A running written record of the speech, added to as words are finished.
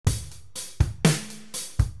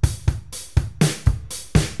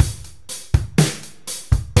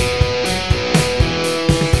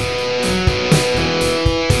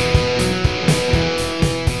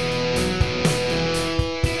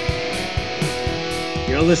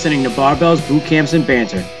You're listening to Barbells, Boot Camps, and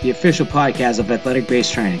Banter, the official podcast of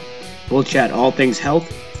athletic-based training. We'll chat all things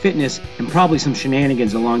health, fitness, and probably some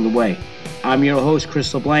shenanigans along the way. I'm your host,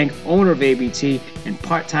 Chris LeBlanc, owner of ABT and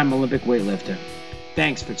part-time Olympic weightlifter.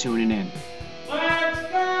 Thanks for tuning in. Let's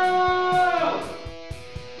go!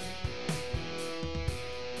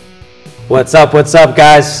 What's up,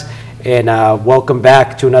 guys? And welcome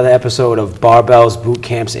back to another episode of Barbells, Boot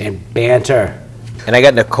Camps, and Banter. And I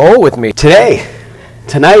got Nicole with me.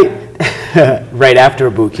 Tonight, right after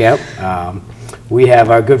a boot camp, we have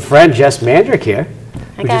our good friend Jess Mandrick here.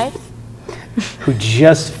 Hi, guys. Who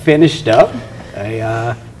just finished up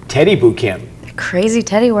a Teddy boot camp. Crazy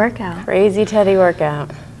Teddy workout. Crazy Teddy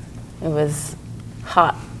workout. It was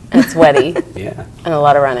hot and sweaty. Yeah. And a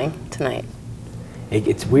lot of running tonight.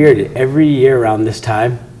 It's weird. Every year around this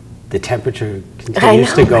time, the temperature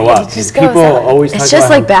continues to go right? up. It just And people goes up. always talk It's just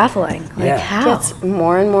about like baffling. Like Yeah. how? It gets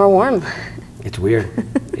more and more warm. It's weird.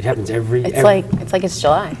 It happens every. It's like it's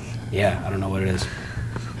July. Yeah, I don't know what it is.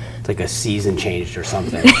 It's like a season changed or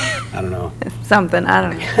something. I don't know. Something, I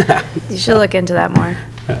don't know. You should look into that more.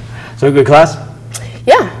 So a good class?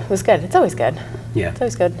 Yeah, it was good. It's always good. Yeah. It's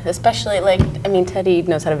always good. Especially Teddy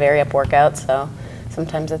knows how to vary up workouts, so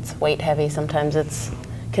sometimes it's weight heavy, sometimes it's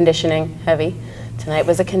conditioning heavy. Tonight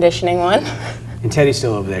was a conditioning one. And Teddy's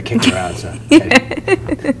still over there kicking around, so.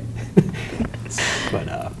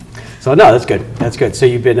 So no, that's good. That's good. So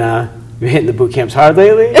you've been hitting the boot camps hard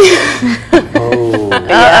lately? Oh.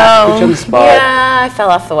 Yeah. Put you on the spot. Yeah, I fell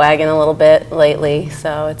off the wagon a little bit lately,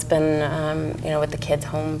 so it's been, with the kids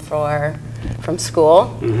home from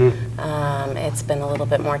school, it's been a little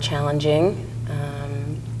bit more challenging.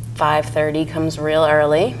 5:30 comes real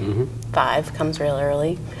early. 5 comes real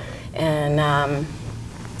early, and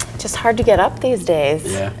just hard to get up these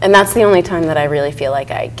days. Yeah. And that's the only time that I really feel like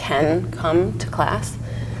I can come to class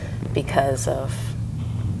because of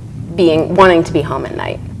wanting to be home at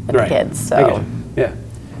night with the kids. I get So. you. Yeah.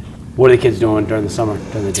 What are the kids doing during the summer,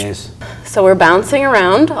 during the days? So we're bouncing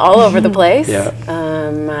around all over the place. Yeah.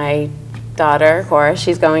 My daughter, Cora,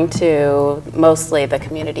 she's going to mostly the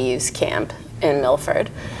community use camp in Milford.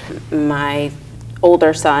 My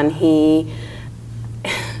older son, he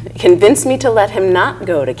convinced me to let him not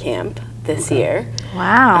go to camp this year.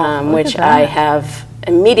 Wow. Look Which at that. I have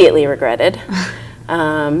immediately regretted.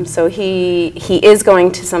 So he is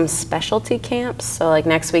going to some specialty camps. So like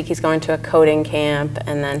next week he's going to a coding camp,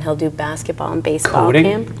 and then he'll do basketball and baseball Coding?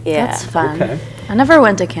 camp. Yeah. That's fun. Okay. I never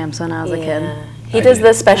went to camps when I was a kid. He does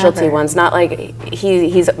the specialty Never. ones, not like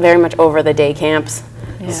he's very much over the day camps.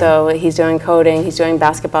 Yeah. So he's doing coding, he's doing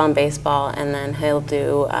basketball and baseball, and then he'll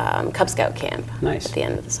do Cub Scout camp Nice. at the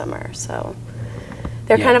end of the summer. So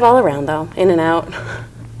they're Yeah. kind of all around though, in and out.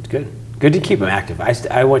 It's good. Good to keep them active.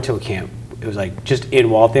 I went to a camp. It was like just in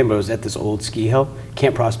Waltham, but it was at this old ski hill,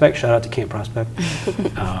 Camp Prospect. Shout out to Camp Prospect.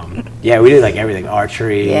 Yeah, we did like everything: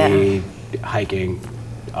 archery, Yeah. hiking,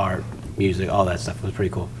 art, music, all that stuff. It was pretty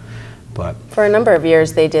cool. But For a number of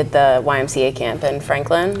years, they did the YMCA camp in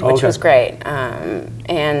Franklin, which okay. was great.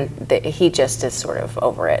 And he just is sort of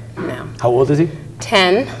over it now. how old is he?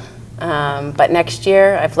 10. But next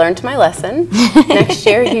year, I've learned my lesson. Next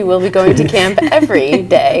year, he will be going to camp every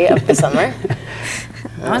day of the summer.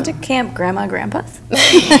 I went to camp Grandma Grandpa's.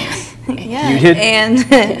 Yeah. You did?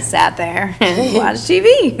 And sat there and watched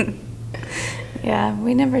TV. Yeah,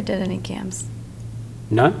 we never did any camps.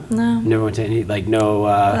 None? No. Never went to any, like, no,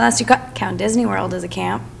 Unless you count Disney World as a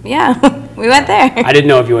camp. Yeah, we went there. I didn't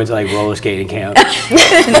know if you went to, like, roller skating camp.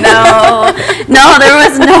 No, there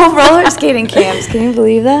was no roller skating camps. Can you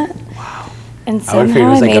believe that? Wow. And I would've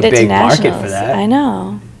figured it somehow was, I like, a made it to big market nationals. for that. I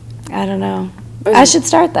know. I don't know. I should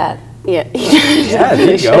start that. Yeah. Yeah,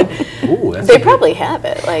 there you go. Ooh, that's They a good- probably have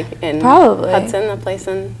it, like in Probably. Hudson, a place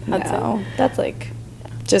in Hudson. No, that's like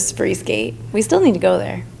just free skate. We still need to go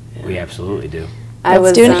there. We absolutely do.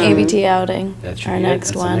 Let's do an ABT outing. That's our right. next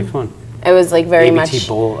That's one. the next one. It was like very ABT much.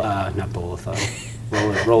 bowl, not bowl-a-thon.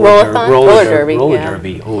 Roll-a-thon? Roller derby, Roller yeah.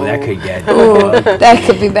 derby. Oh, that could get. That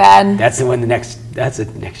could be bad. That's the one.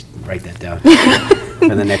 Write that down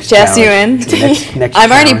for the next. Jess, you challenge. in? The next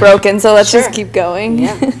I'm already challenge. broken, so let's Sure. just keep going.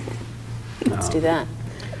 Yeah. Let's do that.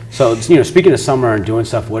 So speaking of summer and doing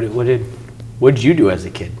stuff, what did you do as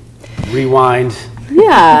a kid? Rewind.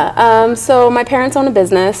 Yeah. So my parents own a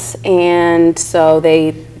business, and so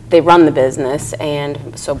they run the business,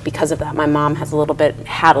 and so because of that, my mom had a little bit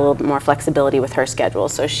more flexibility with her schedule,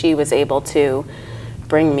 so she was able to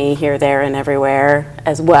bring me here, there, and everywhere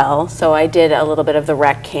as well. So I did a little bit of the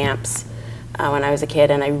rec camps when I was a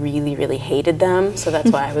kid, and I really, really hated them. So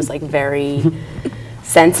that's why I was like very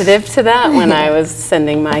sensitive to that when I was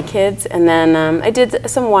sending my kids. And then I did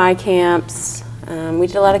some Y camps, We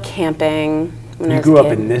did a lot of camping when I You was a grew up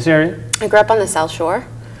kid. in this area? I grew up on the South Shore.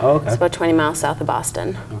 Oh, okay. It's about 20 miles south of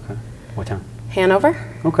Boston. Okay. What town? Hanover.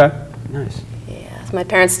 Okay. Nice. Yeah, so my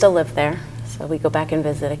parents still live there, so we go back and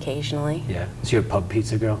visit occasionally. Yeah. So you're a pub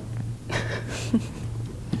pizza girl?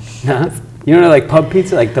 Nah? You don't know, like pub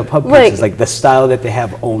pizza? Like the pub pizza Like- is like the style that they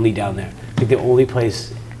have only down there. Like the only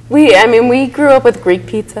place. We grew up with Greek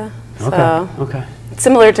pizza, so Okay. Okay.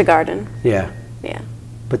 similar to Garden. Yeah. Yeah.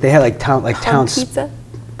 But they had like town Pub pizza?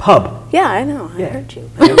 Pub. Yeah, I know. Yeah. I heard you.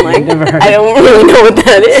 You- I'm like, you never heard I don't really know what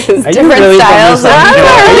that is. Are you Different really from styles the of- South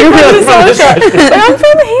Shore? Are you really from the South Shore? But I'm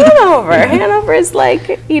from Hanover. Hanover is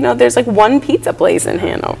like, there's like one pizza place in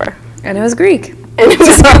Hanover. And it was Greek. And it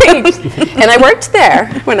was great. And I worked there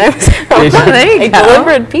when I was growing up. There you I go.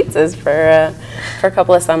 delivered pizzas for a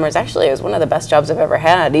couple of summers. Actually, it was one of the best jobs I've ever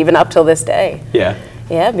had, even up till this day. Yeah.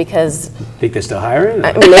 Yeah, because Think they're still hiring?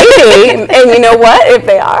 maybe, and you know what, if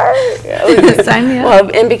they are, Sign me up.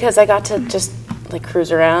 well, and because I got to just like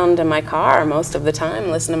cruise around in my car most of the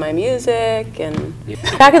time, listen to my music, and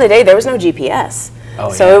back in the day there was no GPS.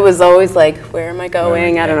 Oh, So yeah. it was always like, where am I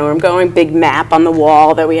going? I don't know where I'm going. Big map on the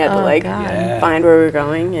wall that we had to Oh, like God. Yeah. find where we were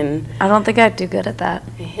going, and I don't think I'd do good at that.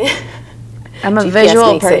 I'm a GPS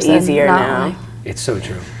visual makes it person. easier not now. like- It's so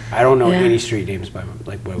true. I don't know Yeah. any street names by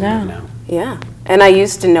like where we No. live now. yeah. And I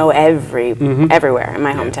used to know Mm-hmm. everywhere in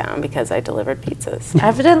my hometown because I delivered pizzas.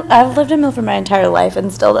 I've lived in Milford my entire life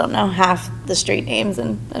and still don't know half the street names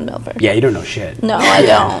in Milford. Yeah, you don't know shit. No, I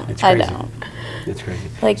don't. It's I crazy. don't. It's crazy.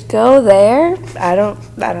 Like, go there. I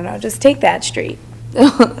don't know. Just take that street. They'll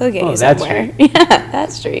get Oh, you that somewhere. street. Yeah,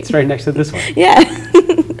 that street. It's right next to this one. Yeah.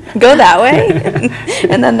 Go that way,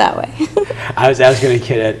 and then that way. I was asking a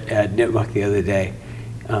kid at Nipmuc the other day.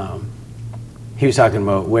 He was talking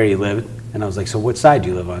about where he lived, and I was like, "So what side do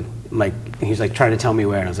you live on?" I'm like, and he was like trying to tell me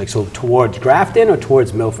where, and I was like, "So towards Grafton or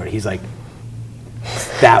towards Milford?" He's like,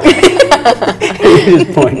 "That way." He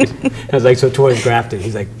just pointed. I was like, "So towards Grafton?"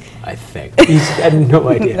 He's like, "I think." He had no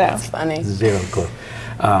idea. No. That's funny. Zero clue.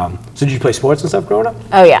 So did you play sports and stuff growing up?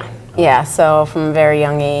 Oh yeah, yeah. So from a very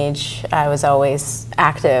young age, I was always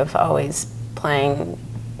active, always playing.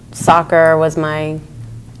 Soccer was my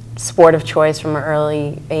sport of choice from an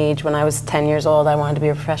early age. When I was 10 years old, I wanted to be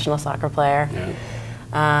a professional soccer player.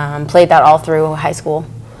 Played that all through high school.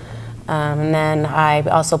 And then I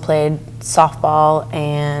also played softball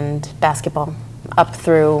and basketball up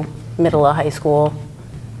through middle of high school.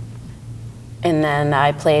 And then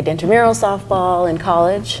I played intramural softball in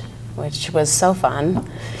college, which was so fun.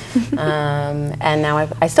 And now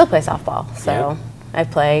I still play softball. So Yeah. I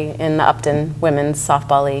play in the Upton Women's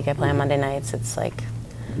Softball League. I play on Monday nights. It's like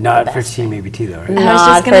Not for best. Team ABT though, right? I was not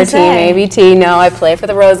just for gonna Team say. ABT. No, I play for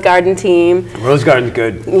the Rose Garden team. Rose Garden's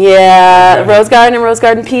good. Yeah, Rose Garden and Rose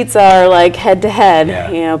Garden Pizza are like head to head.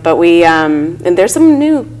 Yeah. But we and there's some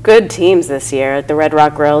new good teams this year. The Red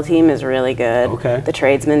Rock Grill team is really good. Okay. The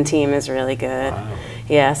Tradesman team is really good. Wow.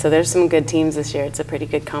 Yeah, so there's some good teams this year. It's a pretty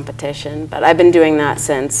good competition. But I've been doing that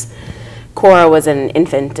since Cora was an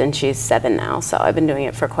infant and she's 7 now. So I've been doing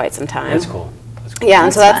it for quite some time. That's cool. That's cool. Yeah,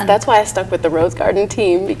 and so That's fun. that's why I stuck with the Rose Garden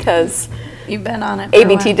team because You've been on it. For a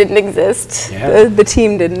ABT while. didn't exist. Yeah. The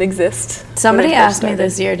team didn't exist. Somebody when I first asked me started.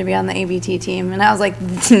 this year to be on the ABT team, and I was like,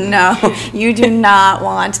 no, you do not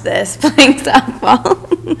want this playing softball.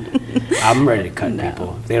 I'm ready to cut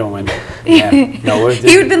people if they don't win. Yeah. No, we're, He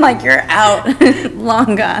would have been like, you're out,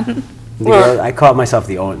 long gone. I call myself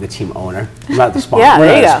the team owner. I'm not the sponsor. Yeah, We're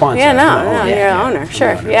there not you a go. sponsor. Yeah, I'm no, an no, you're an owner. I'm an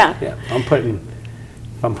Sure, owner. yeah. If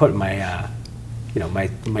I'm putting my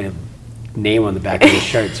my name on the back of your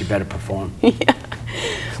shirts, you better perform.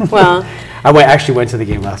 Well, I actually went to the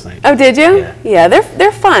game last night. oh, did you? Yeah. Yeah,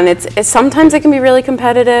 they're fun. It's sometimes it can be really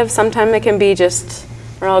competitive. Sometimes it can be just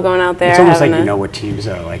we're all going out there. It's almost like having you a- know what teams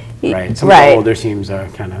are like, Y- right? Some of right. the older teams are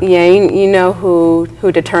kind of. Yeah, you know who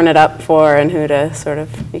to turn it up for and who to sort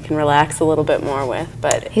of you can relax a little bit more with.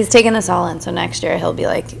 But He's taking us all in, so next year he'll be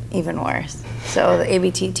like even worse. So the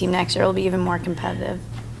ABT team next year will be even more competitive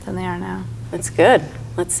than they are now. it's good.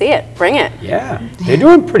 Let's see it. Bring it. Yeah, they're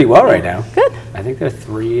doing pretty well right now. Good. I think they're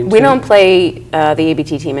 3-2. We don't play the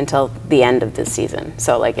ABT team until the end of this season,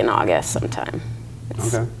 so like in August sometime.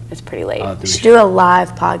 Okay. It's pretty late. I'll have to Should do a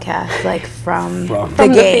live podcast like from, From the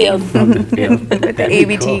the game field. from the field. with the That'd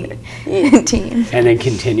be ABT cool. team. And then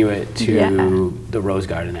continue it to Yeah. the Rose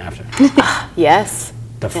Garden after. Yes.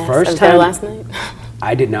 The Yes, I first was there time last night.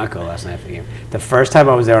 I did not go last night for the game. The first time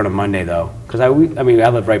I was there on a Monday though, because I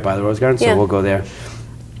live right by the Rose Garden, so Yeah. we'll go there.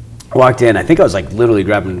 Walked in, I think I was like literally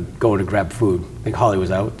going to grab food. I think Holly was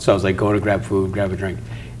out, so I was like going to grab food, grab a drink,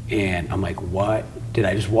 and I'm like, what did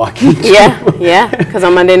I just walk into? Yeah, because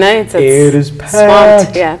on Monday nights it's It is swamped.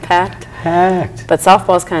 packed. Yeah, packed. Packed. But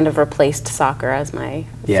softball's kind of replaced soccer as my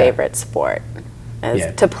Yeah. favorite sport,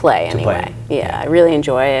 to play To anyway. play. Yeah, I really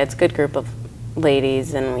enjoy it. It's a good group of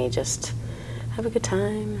ladies, and we just have a good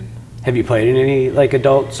time. Have you played in any like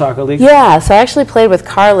adult soccer league? Yeah, so I actually played with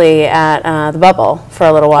Carly at the Bubble for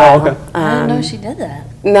a little while. okay. I didn't know she did that.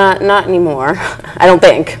 Not anymore. I don't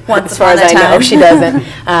think. Once as far as upon a I know, time. she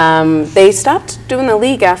doesn't. They stopped doing the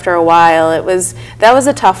league after a while. That was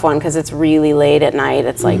a tough one because it's really late at night.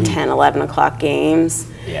 It's like 10, 11 o'clock games.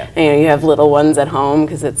 Yeah. And, you have little ones at home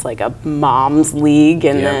because it's like a mom's league,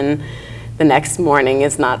 and Yeah. then the next morning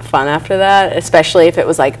is not fun after that, especially if it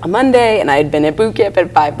was like a Monday and I had been at boot camp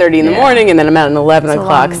at 5:30 in the morning, and then I'm at an 11 It's a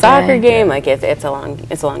o'clock long soccer day. game. Like it's a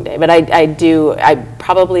long day. But I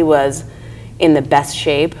probably was in the best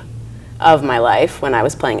shape of my life when I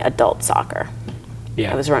was playing adult soccer.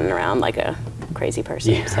 Yeah. I was running around like a crazy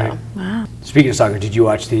person. Yeah, So right. Speaking of soccer, did you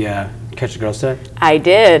watch the Catch the Girls today? I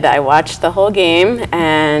did. I watched the whole game,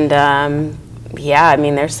 and yeah, I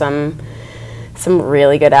mean, there's some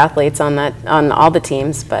really good athletes on all the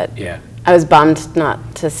teams, but Yeah. I was bummed not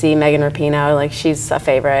to see Megan Rapinoe. Like, she's a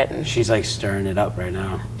favorite. And She's like stirring it up right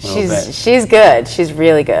now. A little bit. she's good. She's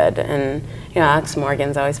really good, and Alex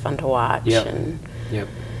Morgan's always fun to watch. Yep. And Yep.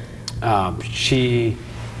 She,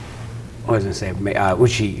 what was I gonna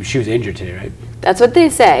say? She was injured today, right? that's what they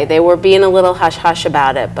say. They were being a little hush hush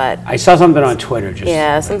about it, but I saw something on Twitter. Just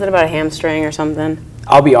yeah, something about a hamstring or something.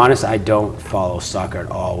 I'll be honest, I don't follow soccer at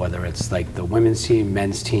all. Whether it's like the women's team,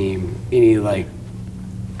 men's team,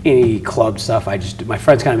 any club stuff. My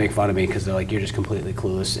friends kind of make fun of me because they're like, "You're just completely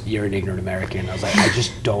clueless. You're an ignorant American." I was like, I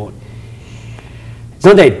just don't. It's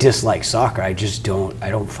not that I dislike soccer. I just don't. I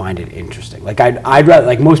don't find it interesting. Like I'd rather,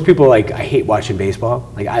 like most people, like I hate watching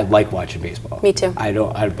baseball. Like I like watching baseball. Me too.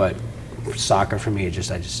 But soccer for me,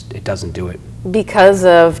 it doesn't do it. Because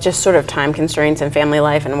of just sort of time constraints and family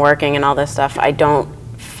life and working and all this stuff, I don't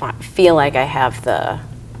feel like I have the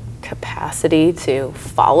capacity to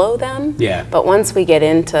follow them. Yeah. But once we get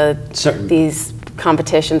into these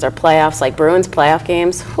competitions or playoffs, like Bruins playoff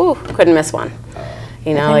games, couldn't miss one. I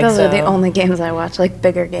think those are the only games I watch, like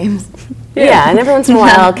bigger games. Yeah, and every once in a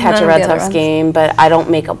while I'll catch None a of Red the other Sox ones. game, but I don't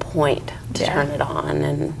make a point to Yeah. turn it on.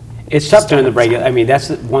 And It's tough during the regular. I mean, that's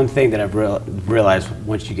the one thing that I've realized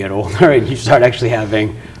once you get older and you start actually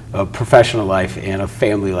having a professional life and a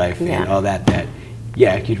family life Yeah. and all that.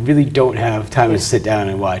 Yeah, you really don't have time to sit down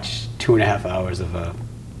and watch 2.5 hours of a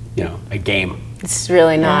game. it's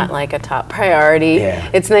really not like a top priority. Yeah.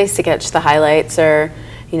 It's nice to catch the highlights or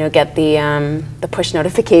get the push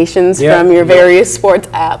notifications Yeah. from your Yeah. various sports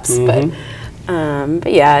apps.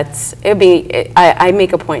 But yeah, I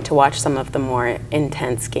make a point to watch some of the more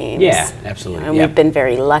intense games. Yeah, absolutely. And Yep. we've been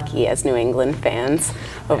very lucky as New England fans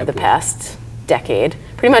over the Yep. past decade,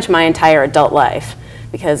 pretty much my entire adult life.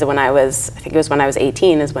 Because I think it was when I was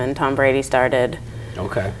 18 is when Tom Brady started,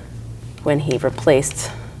 Okay. when he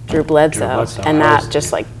replaced Drew Bledsoe. Bledsoe. And I that was-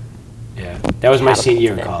 just like, Yeah, that was my senior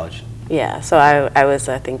year in Catapulted. college. yeah. So I was,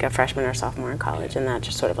 I think, a freshman or sophomore in college, and that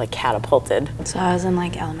just sort of like catapulted. So I was in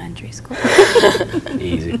like elementary school.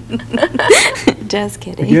 Easy. Just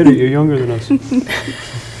kidding. Get it? You're younger than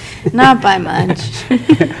us. Not by much.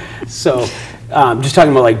 So, just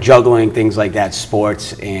talking about like juggling things like that,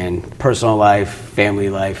 sports and personal life, family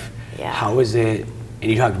life. Yeah. How is it?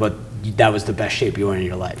 And you talked about that was the best shape you were in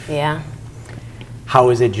your life. Yeah. How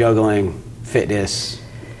is it juggling fitness,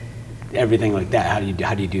 everything like that? How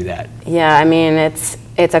do you do that? Yeah, I mean, it's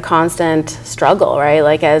a constant struggle, right?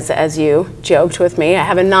 Like as you joked with me, I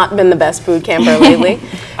haven't not been the best boot camper lately.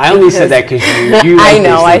 I only said that because you I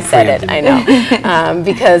know, I basically said it, preempted me. I know.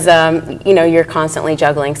 Because, you're constantly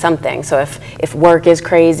juggling something. So if work is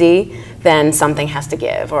crazy, then something has to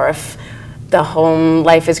give. Or if the home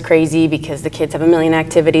life is crazy because the kids have a million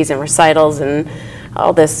activities and recitals and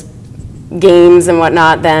all this games and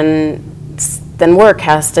whatnot, then work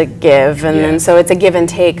has to give. And Yeah. then so it's a give and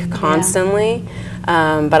take constantly.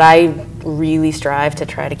 But I really strive to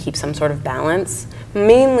try to keep some sort of balance,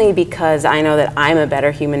 mainly because I know that I'm a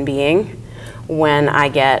better human being when I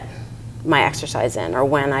get my exercise in or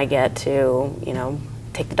when I get to,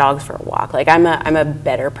 take the dogs for a walk. Like I'm a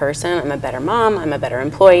better person, I'm a better mom, I'm a better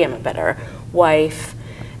employee, I'm a better wife.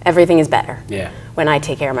 Everything is better Yeah. when I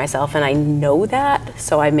take care of myself, and I know that,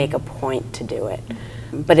 so I make a point to do it.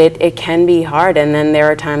 But it can be hard, and then there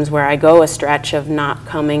are times where I go a stretch of not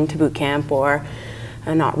coming to boot camp or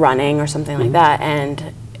not running or something like that, and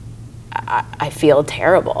I feel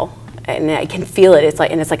terrible, and I can feel it. It's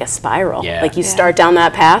like a spiral. Yeah. Like you start down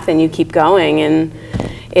that path and you keep going, and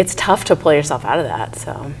it's tough to pull yourself out of that,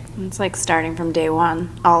 so. It's like starting from day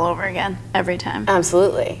one all over again every time.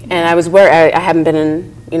 Absolutely. And I was worried, I haven't been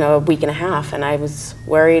in, a week and a half, and I was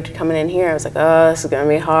worried coming in here. I was like, oh, this is gonna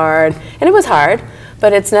be hard. And it was hard,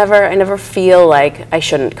 but I never feel like I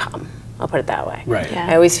shouldn't come. I'll put it that way. Right. Yeah.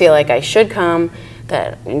 I always feel like I should come,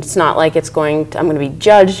 that it's not like I'm gonna be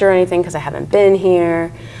judged or anything because I haven't been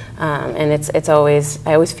here. And I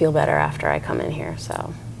always feel better after I come in here,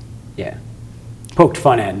 so. Yeah. Poked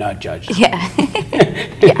fun at, not judged. Yeah.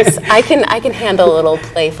 Yes, I can handle a little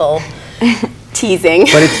playful teasing.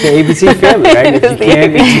 But it's the ABC family, right?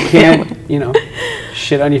 If you can't,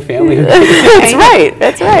 shit on your family.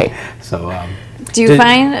 That's right. So, Do you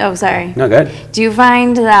find, oh, sorry. No, go ahead. Do you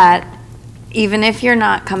find that even if you're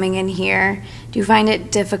not coming in here, do you find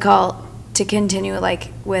it difficult to continue like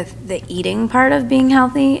with the eating part of being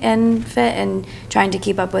healthy and fit and trying to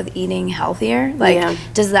keep up with eating healthier? Like, Yeah.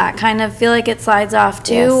 does that kind of feel like it slides off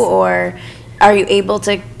too? Yes. Or are you able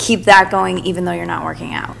to keep that going even though you're not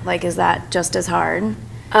working out? Like, is that just as hard?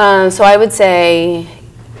 So I would say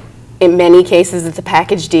in many cases it's a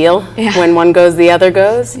package deal. Yeah. When one goes, the other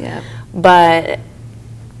goes. Yeah. But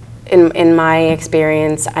in my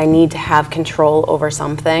experience, I need to have control over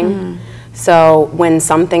something. So when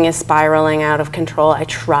something is spiraling out of control, I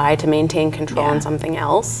try to maintain control Yeah. on something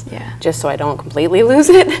else, Yeah. just so I don't completely lose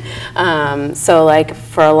it. So like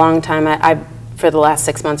for a long time, for the last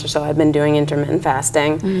 6 months or so, I've been doing intermittent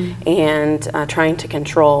fasting and trying to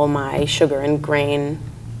control my sugar and grain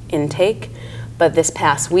intake. But this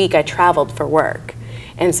past week, I traveled for work.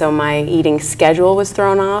 And so my eating schedule was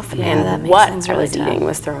thrown off, Yeah, that and makes what sense, I really was tough. eating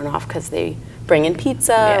was thrown off because they bring in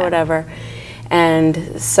pizza Yeah. or whatever.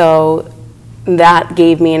 And so that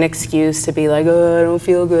gave me an excuse to be like, oh, I don't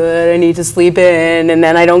feel good, I need to sleep in, and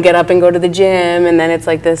then I don't get up and go to the gym, and then it's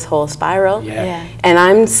like this whole spiral. Yeah. Yeah. And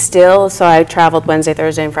I'm still, so I traveled Wednesday,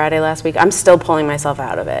 Thursday, and Friday last week. I'm still pulling myself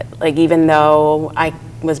out of it. Like, even though I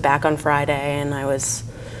was back on Friday and I was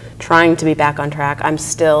trying to be back on track, I'm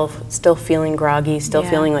still feeling groggy, still Yeah.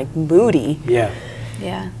 feeling like moody Yeah.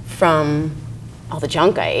 Yeah. from all the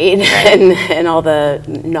junk I ate and all the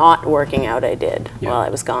not working out I did Yeah. while I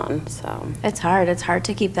was gone. So It's hard. It's hard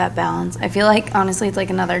to keep that balance. I feel like, honestly, it's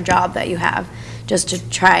like another job that you have just to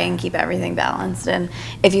try and keep everything balanced. And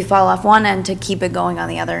if you fall off one end, to keep it going on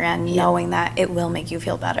the other end, knowing that it will make you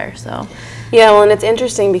feel better. So, yeah, well, and it's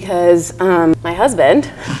interesting because my husband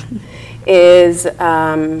is,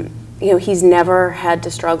 he's never had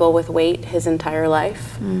to struggle with weight his entire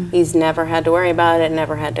life. He's never had to worry about it,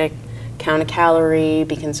 never had to count a calorie,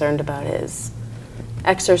 be concerned about his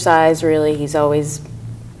exercise, really. He's always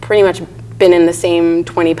pretty much been in the same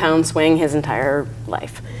 20-pound swing his entire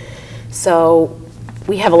life. So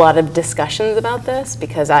we have a lot of discussions about this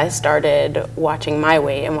because I started watching my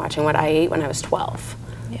weight and watching what I ate when I was 12.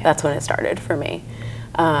 Yeah. That's when it started for me.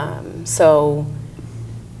 So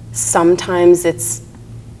sometimes it's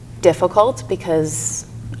difficult because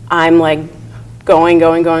I'm like going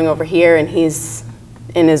over here and he's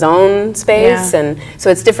in his own space, Yeah. and so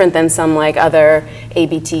it's different than some like other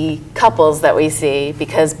ABT couples that we see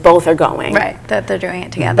because both are going. right, that they're doing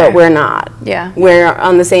it together. But we're not. Yeah. We're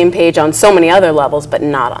on the same page on so many other levels, but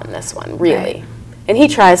not on this one, really. Right. And he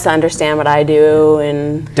tries to understand what I do,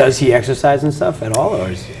 and Does he exercise and stuff at all, or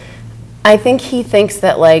is I think he thinks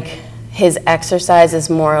that like his exercise is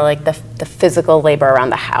more like the physical labor around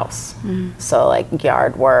the house. So like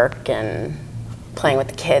yard work and playing with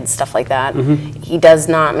the kids, stuff like that. He does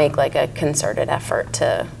not make like a concerted effort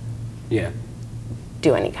to yeah?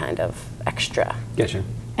 do any kind of extra. Getcha.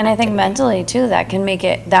 And I think mentally too, that can make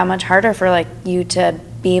it that much harder for like you to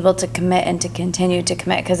be able to commit and to continue to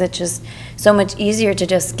commit, because it's just so much easier to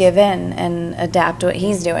just give in and adapt to what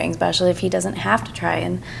he's doing, especially if he doesn't have to try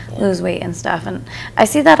and lose weight and stuff. And I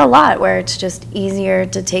see that a lot, where it's just easier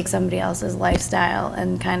to take somebody else's lifestyle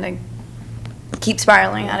and kind of keep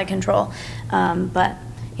spiraling out of control. But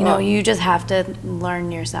you know, you just have to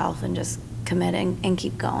learn yourself and just commit and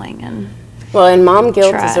keep going. And Well, and mom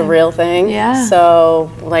guilt is a Try. real thing. Yeah.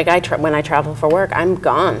 So, like, when I travel for work, I'm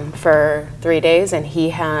gone for 3 days, and he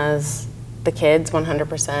has the kids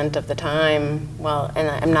 100% of the time. Well, and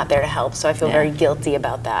I'm not there to help, so I feel Yeah. very guilty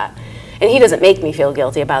about that. And he doesn't make me feel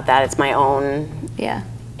guilty about that. It's my own yeah,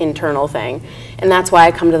 internal thing. And that's why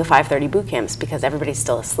I come to the 5:30 boot camps, because everybody's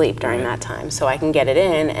still asleep during that time. So I can get it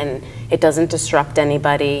in, and it doesn't disrupt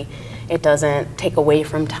anybody. It doesn't take away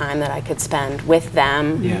from time that I could spend with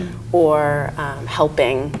them Yeah. or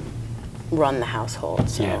helping run the household.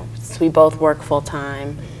 So, Yeah. so we both work full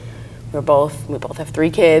time. We both have 3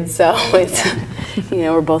 kids, so it's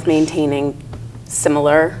we're both maintaining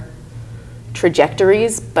similar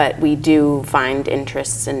trajectories, but we do find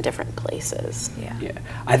interests in different places. Yeah,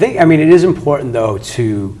 I mean, it is important though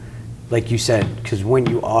to, like you said, because when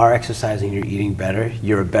you are exercising, you're eating better,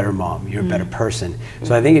 you're a better mom, you're a better person.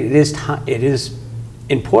 So I think it is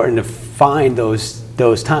important to find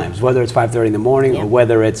those times, whether it's 5:30 in the morning or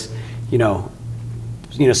whether it's,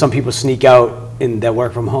 some people sneak out that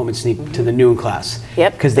work from home and sneak to the noon class.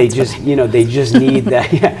 Yep. Because they just need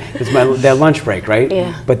that. Yeah, it's their lunch break, right?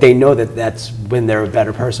 Yeah. But they know that that's when they're a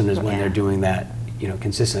better person is when they're doing that,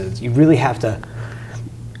 consistently. You really have to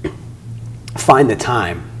find the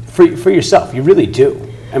time for yourself. You really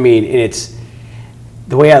do. I mean, and it's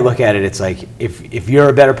the way I look at it. It's like if you're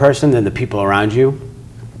a better person, then the people around you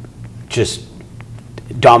just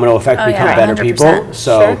domino effect become better 100%. people.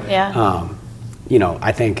 So, Sure. Yeah.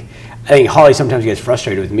 I think Holly sometimes gets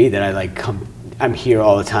frustrated with me that I'm here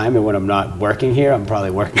all the time, and when I'm not working here, I'm probably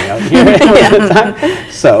working out here most of the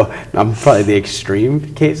time. So I'm probably the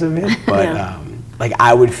extreme case of it. But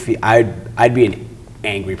I'd be an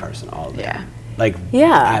angry person all day.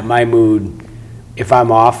 Yeah. My mood, if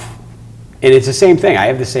I'm off, and it's the same thing. I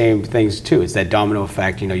have the same things too. It's that domino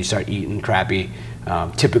effect. You start eating crappy.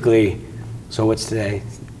 Typically, so what's today?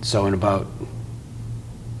 So in about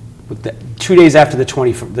 2 days after the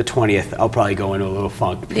 20th, I'll probably go into a little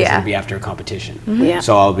funk because it'll be after a competition. Yeah.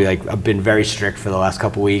 So I'll be like, I've been very strict for the last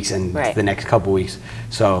couple weeks and the next couple weeks.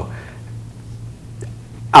 So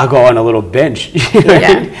I'll go on a little binge.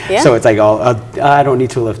 Yeah. So it's like, I don't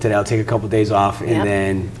need to lift today. I'll take a couple days off, and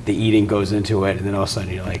then the eating goes into it, and then all of a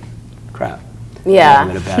sudden you're like, crap. Yeah.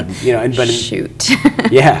 I'm in a bad, Shoot.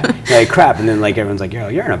 yeah, you're like crap, and then like everyone's like,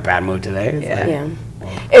 you're in a bad mood today. It's like, Yeah.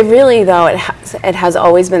 It really, though, it has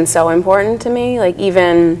always been so important to me. Like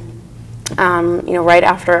even, right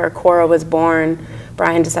after Cora was born,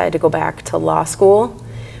 Brian decided to go back to law school,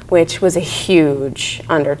 which was a huge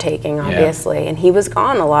undertaking, obviously. And he was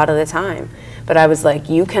gone a lot of the time. But I was like,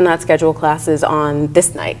 you cannot schedule classes on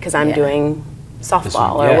this night because I'm doing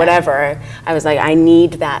softball or whatever. I was like, I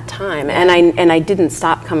need that time. And I didn't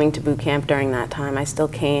stop coming to boot camp during that time. I still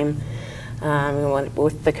came.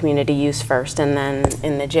 With the community use first and then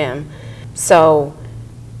in the gym. So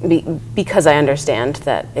because I understand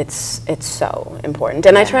that it's so important.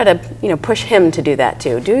 And I try to, push him to do that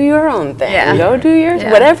too. Do your own thing. Yeah. Go do yours,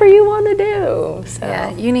 whatever you want to do. So. Yeah,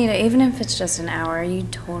 you need it. Even if it's just an hour, you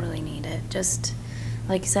totally need it. Just,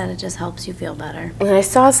 like you said, it just helps you feel better. And I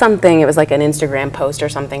saw something, it was like an Instagram post or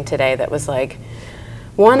something today that was like,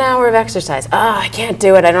 1 hour of exercise. I can't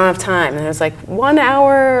do it. I don't have time. And it was like 1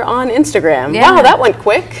 hour on Instagram. Yeah. Wow, that went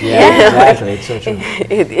quick. Yeah, exactly. It's so true.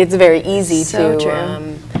 It's very easy So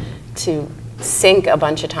to sink a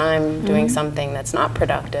bunch of time doing something that's not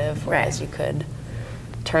productive, whereas you could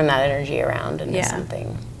turn that energy around into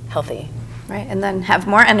something healthy. Right, and then have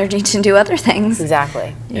more energy to do other things.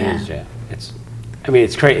 Exactly. It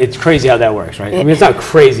is, it's crazy how that works, right? I mean, it's not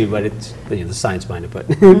crazy, but it's the science behind it. But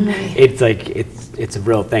it's like it's a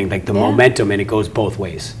real thing. Like the momentum, and it goes both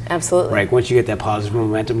ways. Absolutely. Right. Once you get that positive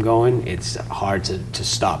momentum going, it's hard to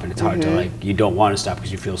stop, and it's hard to you don't want to stop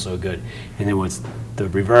because you feel so good. And then once the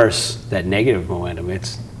reverse, that negative momentum,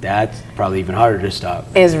 that's probably even harder to stop.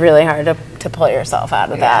 It's really hard to pull yourself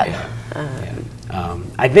out of that.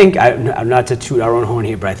 I think I'm not to toot our own horn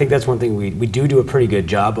here, but I think that's one thing we do a pretty good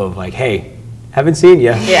job of, like, hey, haven't seen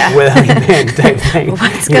you without your band type thing.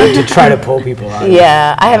 To try to pull people out.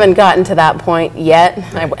 Yeah, I haven't gotten to that point yet.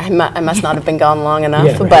 I must not have been gone long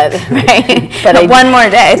enough, but One more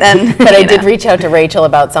day, then. But I did reach out to Rachel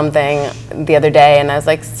about something the other day, and I was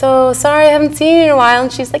like, so sorry I haven't seen you in a while,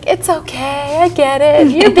 and she's like, it's okay, I get it,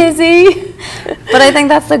 you're busy. But I think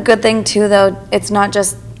that's the good thing too, though. It's not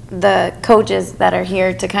just the coaches that are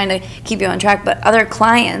here to kind of keep you on track, but other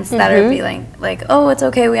clients that are feeling like, oh, it's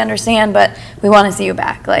okay, we understand, but we want to see you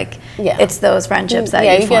back. Like, it's those friendships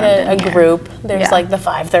that you get a group. There's like the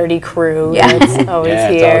 5:30 crew that's always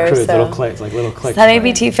here. It's all crew, it's like little cliques. That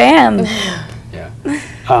ABT fam.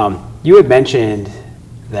 You had mentioned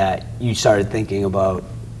that you started thinking about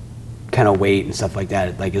kind of weight and stuff like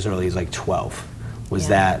that, like as early as like 12. Was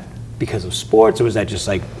that because of sports, or was that just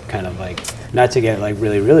like kind of like, not to get like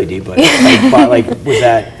really really deep, but like was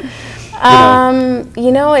that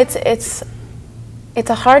it's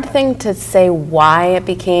a hard thing to say why it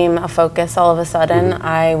became a focus all of a sudden.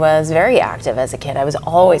 I was very active as a kid. I was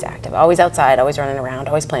always active, always outside, always running around,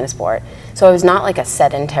 always playing a sport. So I was not like a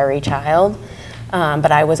sedentary child,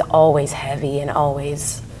 but I was always heavy and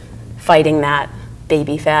always fighting that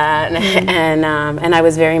baby fat, and I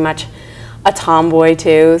was very much a tomboy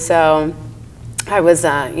too, so I was,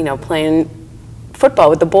 playing football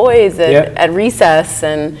with the boys at recess,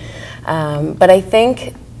 and but I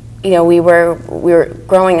think you know, we were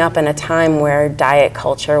growing up in a time where diet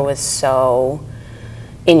culture was so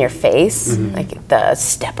in your face. Like the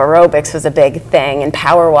step aerobics was a big thing, and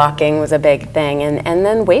power walking was a big thing, and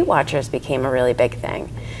then Weight Watchers became a really big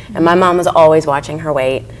thing. And my mom was always watching her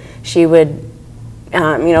weight. She would, you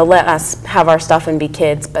know, let us have our stuff and be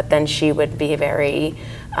kids, but then she would be very,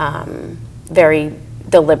 very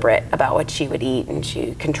deliberate about what she would eat, and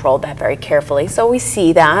she controlled that very carefully. So we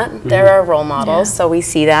see that. There are role models, so we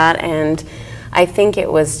see that, and I think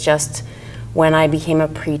it was just when I became a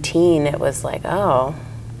preteen, it was like, oh,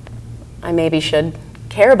 I maybe should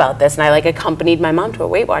care about this, and I like accompanied my mom to a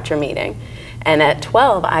Weight Watcher meeting. And at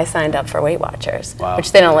 12, I signed up for Weight Watchers,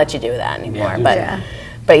 which they don't let you do that anymore.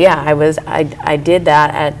 But yeah, I did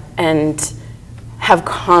that and have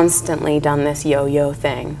constantly done this yo-yo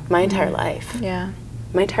thing my entire life. Yeah.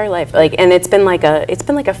 My entire life, like, and it's been like a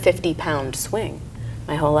 50-pound swing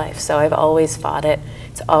my whole life. So I've always fought it.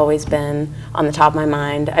 It's always been on the top of my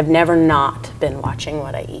mind. I've never not been watching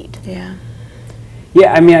what I eat. Yeah.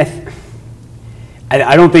 Yeah, I mean,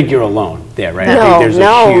 I don't think you're alone there, right? No, I think there's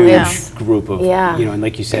a huge it's- group of, Yeah. you know, and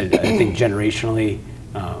like you said, I think generationally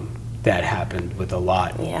that happened with a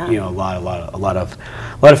lot, Yeah. you know, a lot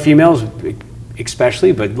of females,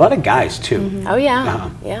 especially, but a lot of guys too. Oh yeah,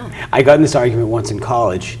 yeah. I got in this argument once in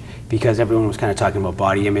college because everyone was kind of talking about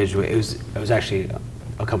body image. It was actually,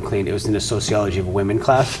 I'll come clean, it was in the sociology of women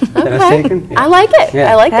class that I was taking. Yeah. I like it.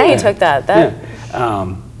 Yeah. I like that Yeah. you took that.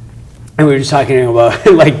 Yeah. And we were just talking about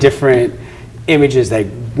like different images that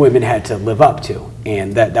women had to live up to,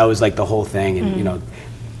 and that was like the whole thing. And you know,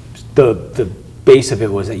 the base of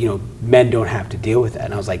it was that, you know, men don't have to deal with that.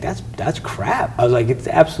 And I was like, that's crap. I was like, it's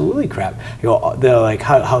absolutely crap. You know, they're like,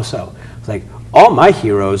 how so? I was like, all my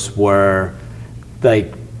heroes were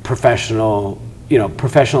like professional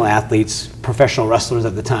athletes, professional wrestlers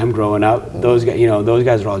at the time growing up. Those guys, you know, those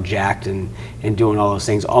guys are all jacked and doing all those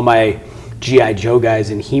things. All my G.I. Joe guys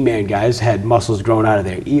and He-Man guys had muscles growing out of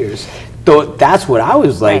their ears. Though that's what I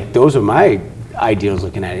was like, Right. those are my ideals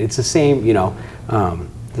looking at it. It's the same, you know,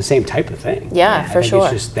 the same type of thing. Yeah, I for think sure.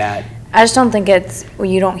 It's just that. I just don't think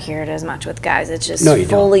you don't hear it as much with guys. It's just No, you don't.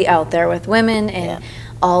 fully out there with women and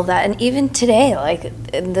all that. And even today, like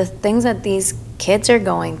the things that these kids are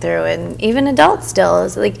going through, and even adults still,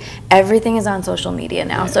 is like everything is on social media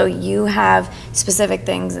now. So you have specific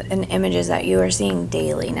things and images that you are seeing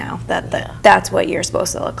daily now. That's what you're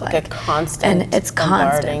supposed to look like. Like a constant And it's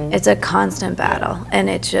bombarding. constant. It's a constant battle, and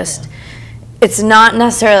it's just. It's not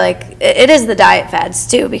necessarily like, it is the diet fads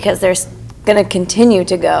too, because there's going to continue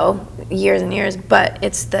to go years and years, but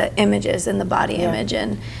it's the images and the body image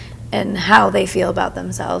and how they feel about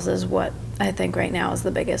themselves is what I think right now is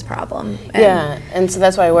the biggest problem. And so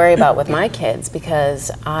that's what I worry about with my kids,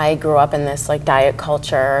 because I grew up in this like diet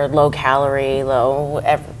culture, low calorie, low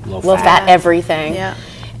fat everything. Yeah.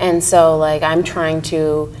 And so like I'm trying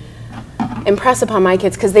to impress upon my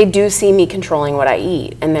kids, because they do see me controlling what I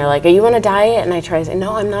eat, and they're like, are you on a diet? And I try to say,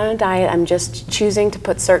 no, I'm not on a diet, I'm just choosing to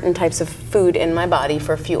put certain types of food in my body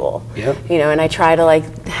for fuel. Yep. You know, and I try to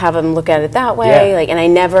like have them look at it that way. Yeah. Like, and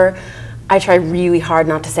I try really hard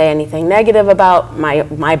not to say anything negative about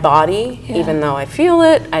my body, even though I feel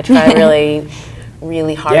it. I try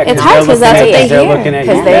really hard. Yeah, It's hard because that's what they they're hear. looking at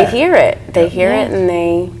Because you. they Yeah. hear it. They hear it, and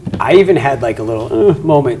they. I even had like a little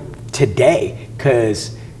moment today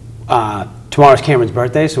because tomorrow's Cameron's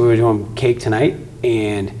birthday, so we were doing cake tonight,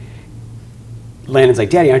 and Landon's like,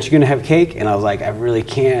 Daddy, aren't you going to have cake? And I was like, I really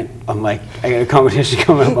can't. I'm like, I got a competition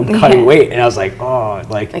coming up, I'm cutting weight. And I was like, oh,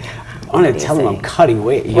 like I want to tell him I'm cutting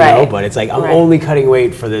weight, you know, but it's like, I'm only cutting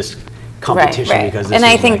weight for this competition because this And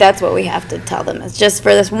I is think like, that's what we have to tell them. It's just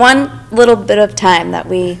for this one little bit of time that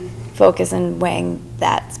we focus on weighing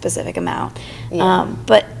that specific amount.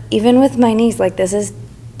 But even with my niece, like this is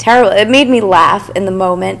terrible. It made me laugh in the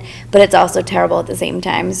moment, but it's also terrible at the same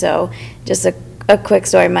time. So just a quick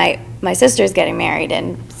story. My sister's getting married,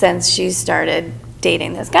 and since she started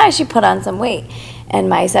dating this guy, she put on some weight. And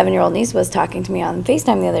my 7-year-old niece was talking to me on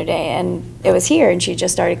FaceTime the other day, and it was here, and she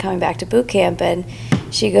just started coming back to boot camp, and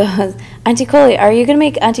she goes, Auntie Coley, are you going to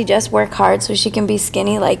make Auntie Jess work hard so she can be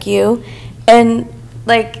skinny like you? And,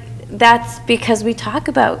 like, that's because we talk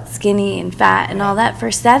about skinny and fat and all that. For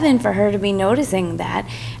 7, for her to be noticing that,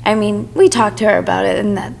 I mean, we talk to her about it,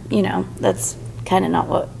 and that, you know, that's kind of not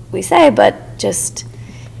what we say, but just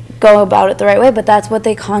go about it the right way. But that's what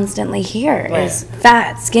they constantly hear is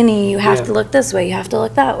fat, skinny, you have to look this way, you have to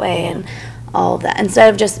look that way, and all of that,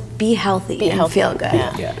 instead of just be healthy and feel good.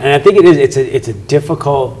 Yeah, and I think it's a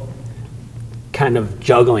difficult kind of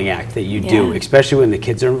juggling act that you do, especially when the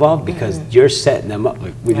kids are involved, because you're setting them up.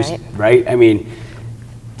 Like we just, right? I mean,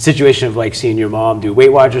 situation of like seeing your mom do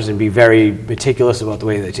Weight Watchers and be very meticulous about the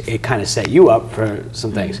way that it kind of set you up for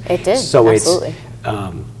some things. It did, So absolutely.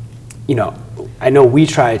 it's, you know, I know we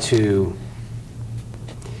try to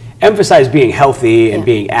emphasize being healthy and Yeah.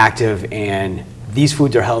 being active, and these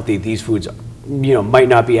foods are healthy, these foods, you know, might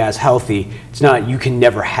not be as healthy. It's not, you can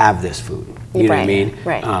never have this food. You know what I Right, mean?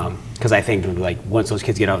 right. Because I think like once those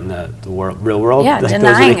kids get out in the real world, Yeah, like, those are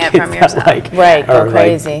denying the it kids from that, yourself. like, Right, go are, like-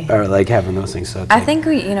 crazy. Or like having those things. So it's I like- think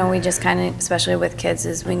we just kind of, especially with kids,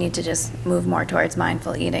 is we need to just move more towards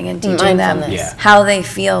mindful eating and teaching them Mindfulness. Yeah. how they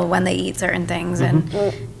feel when they eat certain things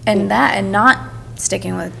and not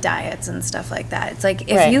sticking with diets and stuff like that. It's like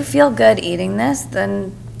if Right. you feel good eating this,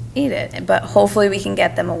 then eat it. But hopefully we can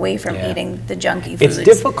get them away from Yeah. eating the junky It's foods.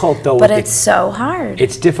 difficult though. But with it's so hard.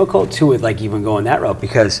 It's difficult too with like even going that route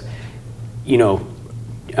because, you know,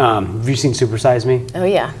 have you seen Super Size Me? Oh,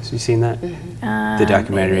 yeah. Have you seen that? The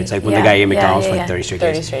documentary. maybe. It's like when Yeah, the guy ate yeah, McDonald's yeah, for yeah. like 30 straight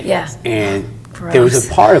 30 days. straight Yeah. days. And there was Gross.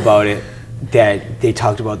 a part about it that they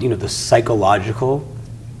talked about, you know, the psychological,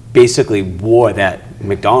 basically war that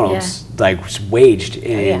McDonald's like waged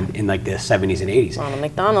in like the 70s and 80s. Ronald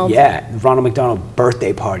McDonald. Yeah, Ronald McDonald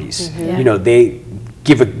birthday parties. Yeah. You know, they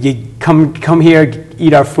you come here,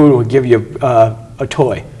 eat our food, and we'll give you a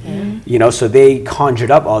toy. You know, so they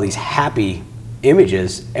conjured up all these happy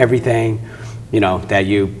images, everything, you know, that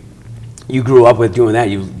you grew up with doing that.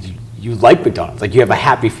 You like McDonald's, like you have a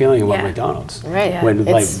happy feeling about Yeah. McDonald's. Right. Yeah. When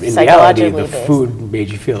like It's in reality, the psychologically based. food made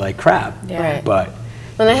you feel like crap. Yeah. Right. But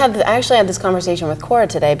When I actually had this conversation with Cora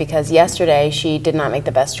today because yesterday she did not make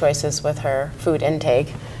the best choices with her food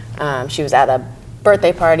intake. She was at a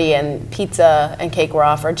birthday party and pizza and cake were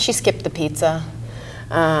offered. She skipped the pizza.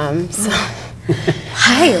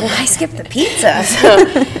 Why skip the pizza?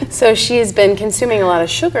 So she's been consuming a lot of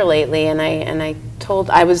sugar lately, and I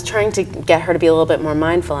was trying to get her to be a little bit more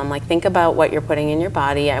mindful. I'm like, think about what you're putting in your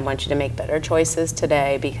body. I want you to make better choices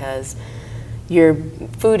today because your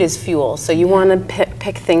food is fuel. So you want to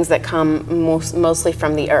pick things that come mostly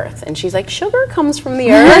from the earth. And she's like, sugar comes from the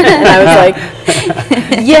earth? And I was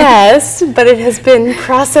like, yes, but it has been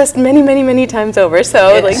processed many, many, many times over.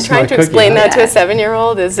 So like trying Smart to cookie, explain huh? that to a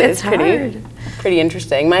 7-year-old is It's pretty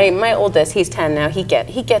interesting. My oldest, he's 10 now. He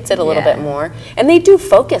gets it a little Yeah. bit more, and they do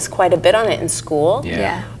focus quite a bit on it in school.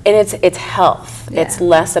 Yeah. And it's health. Yeah. It's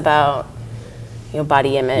less about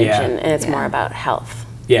body image, Yeah. and it's Yeah. more about health.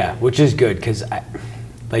 yeah, which is good because,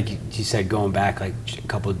 like you said, going back like a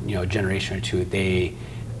couple, generation or two,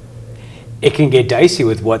 it can get dicey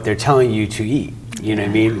with what they're telling you to eat. You know what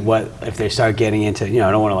I mean? What if they start getting into? I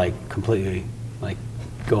don't want to like completely like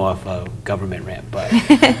go off a government rant, but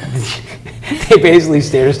they basically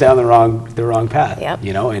steered us down the wrong path. Yep.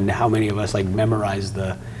 And how many of us like memorized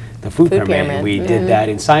the food pyramid? pyramid. We did that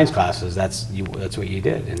in science classes. That's what you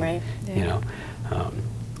did. And, Right.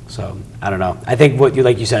 So I don't know. I think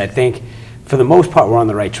like you said, I think for the most part we're on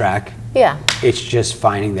the right track. Yeah. It's just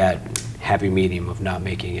finding that happy medium of not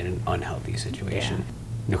making it an unhealthy situation.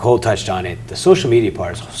 Nicole touched on it. The social media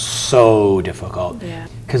part is so difficult. Yeah.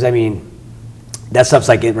 Because that stuff's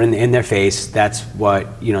like in their face. That's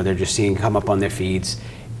what they're just seeing come up on their feeds.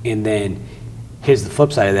 And then here's the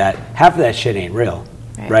flip side of that. Half of that shit ain't real,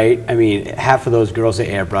 right? I mean, half of those girls are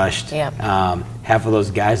airbrushed. Yeah. Half of those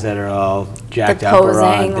guys that are all jacked They're up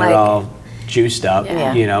posing, they're like- all juiced up.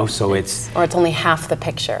 Yeah. So it's Or it's only half the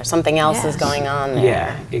picture. Something else is Yes. going on there.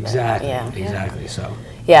 yeah, exactly, Yeah. exactly. So.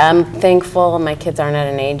 Yeah, I'm thankful my kids aren't at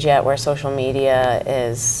an age yet where social media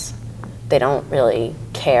they don't really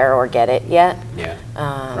care or get it yet. Yeah,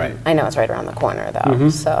 Um, right. I know it's right around the corner though,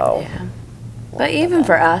 so. Yeah. But even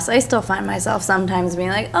for us, I still find myself sometimes being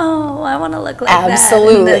like, oh, I want to look like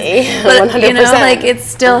Absolutely. that. But, 100%. like, it's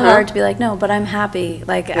still hard to be like, no, but I'm happy.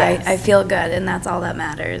 Like, Yes. I feel good, and that's all that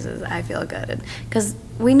matters is I feel good. Because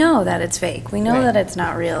we know that it's fake. We know Right. that it's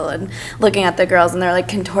not real. And looking at the girls, and they're, like,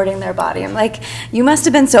 contorting their body. I'm like, you must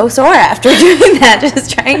have been so sore after doing that,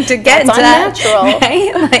 just trying to get That's into unnatural. that.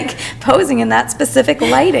 Right? Like, posing in that specific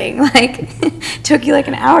lighting. Like, took you, like,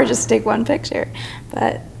 an hour just to take one picture.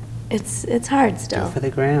 But it's hard Do still. it for the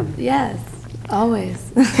gram. Yes, always.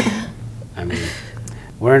 I mean,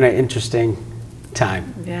 we're in an interesting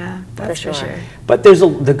time. Yeah, that's for sure. sure. But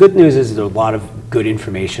the good news is there's a lot of good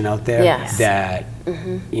information out there Yes. that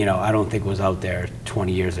I don't think was out there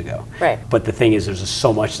 20 years ago. Right. But the thing is, there's just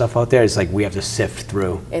so much stuff out there. It's like we have to sift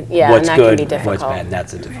through Yeah, what's and that can good, be what's difficult. bad, and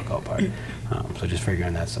that's the difficult part. So just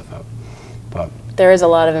figuring that stuff out. But There is a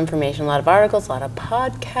lot of information, a lot of articles, a lot of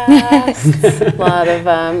podcasts,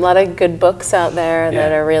 a lot of good books out there that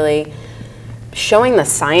Yeah. are really showing the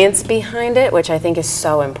science behind it, which I think is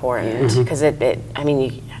so important because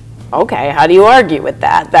okay, how do you argue with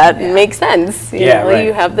that? That makes sense. You know, right.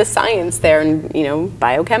 you have the science there, and you know,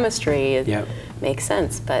 biochemistry. It Yep. makes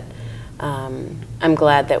sense. But I'm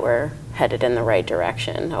glad that we're headed in the right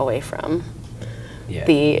direction, away from Yeah.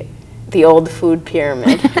 the old food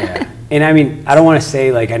pyramid. Yeah. And I mean, I don't want to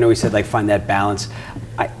say, like, I know we said, like, find that balance.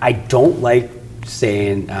 I don't like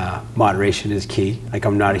saying moderation is key. Like,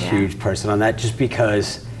 I'm not a huge person on that, just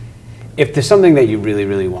because if there's something that you really,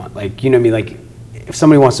 really want, like, you know what I mean? Like, if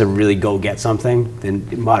somebody wants to really go get something, then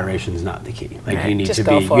moderation is not the key. Like, Right. you need Just to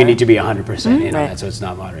go be, for you it. need to be 100% in on Right. that, so it's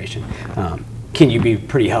not moderation. Can you be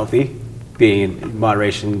pretty healthy? Being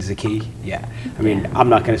moderation is the key. Yeah. I mean, I'm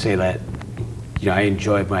not going to say that. You know, I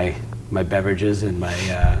enjoy my beverages and my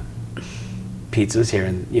pizzas here,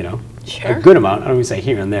 and you know, Sure. a good amount. I don't even say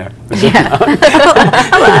here and there. But here and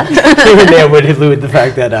there would include the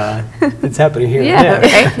fact that it's happening here and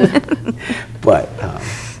there. But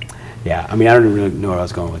yeah, I mean, I don't really know where I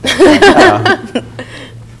was going with that.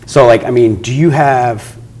 So, like, I mean, do you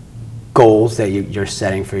have goals that you're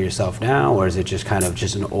setting for yourself now, or is it just kind of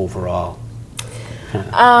just an overall?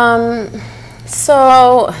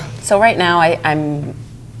 So right now I'm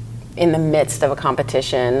in the midst of a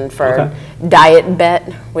competition for Okay. Diet Bet,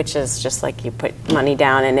 which is just like you put money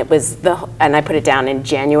down, and I put it down in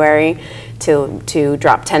January to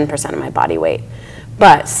drop 10% of my body weight.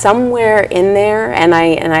 But somewhere in there, and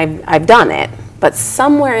I've done it, but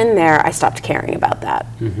somewhere in there I stopped caring about that,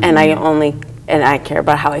 and I care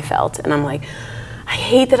about how I felt, and I'm like, I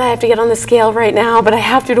hate that I have to get on the scale right now, but I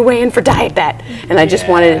have to weigh in for Diet Bet. And I just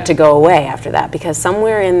wanted it to go away after that, because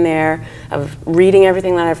somewhere in there of reading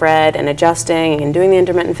everything that I've read and adjusting and doing the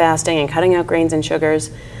intermittent fasting and cutting out grains and sugars,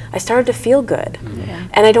 I started to feel good.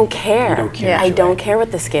 And I don't care. You don't care, I right. don't care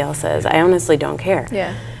what the scale says. I honestly don't care.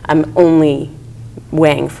 Yeah. I'm only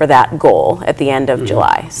weighing for that goal at the end of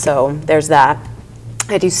July. So there's that.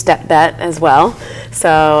 I do Step Bet as well. So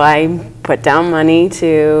I put down money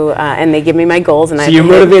to, and they give me my goals. And So you're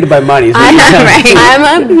motivated by money. Is what you're saying.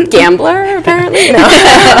 I'm a gambler, apparently. No.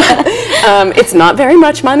 It's not very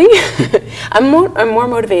much money. I'm more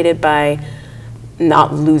motivated by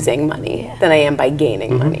not losing money than I am by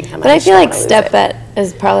gaining money. But I feel like Step Bet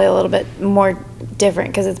is probably a little bit more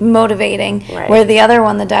different because it's motivating, Right. where the other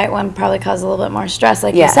one, the diet one, probably causes a little bit more stress,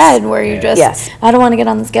 like Yes. you said, where you just, Yes. I don't want to get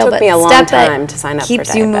on the scale, Took but me a long Step Bet time to sign up for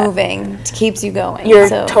keeps you Diet Bet. moving, keeps you going. You're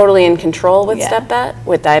so, totally in control with Yeah. Step Bet.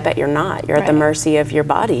 With Diet Bet, you're not. You're at the Right. mercy of your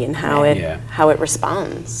body and how Right. it Yeah. how it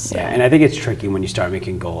responds. Yeah, and I think it's tricky when you start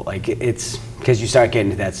making goal. Like, it's because you start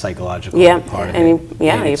getting to that psychological Yeah, part of and it. you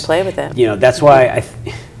it's- play with it. You know, that's why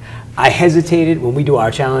I hesitated when we do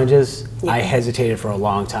our challenges. I hesitated for a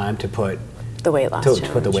long time to put The weight loss to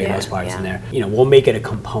challenge. put the weight yeah, loss parts yeah. in there. You know, we'll make it a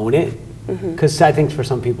component because I think for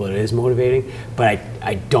some people it is motivating, but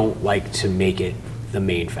I don't like to make it the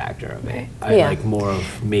main factor of it. I Yeah. like more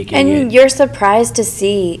of making and it. you're surprised to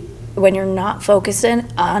see when you're not focusing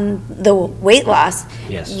on the weight loss,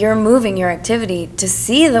 Yes. you're moving your activity to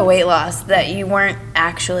see the weight loss that you weren't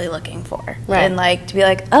actually looking for. Right. And like to be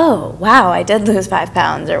like, oh, wow, I did lose 5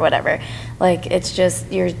 pounds or whatever. Like, it's just,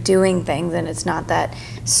 you're doing things and it's not that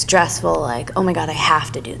stressful, like, oh my God, I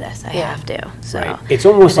have to do this. I have to. So Right. It's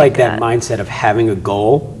almost I like think that mindset of having a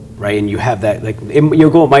goal, right? And you have that, like, your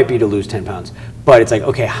goal might be to lose 10 pounds, but it's like,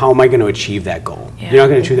 okay, how am I going to achieve that goal? Yeah. You're not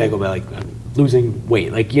going to achieve that goal by, like, losing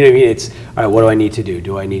weight. Like, you know what I mean? It's, all right, what do I need to do?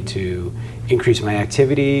 Do I need to increase my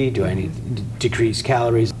activity? Do I need to decrease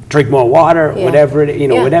calories? Drink more water? Yeah. Whatever it,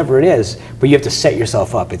 Yeah. whatever it is. But you have to set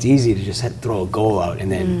yourself up. It's easy to just throw a goal out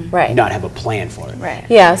and then Right. not have a plan for it. right.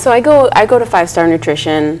 Yeah, so I go to 5-Star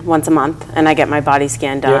Nutrition once a month, and I get my body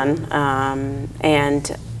scan done.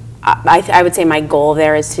 And I would say my goal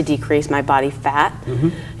there is to decrease my body fat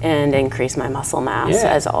and increase my muscle mass,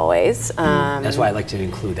 Yeah. as always. That's why I like to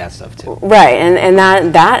include that stuff too. Right, and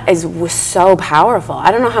that was so powerful.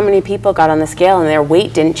 I don't know how many people got on the scale and their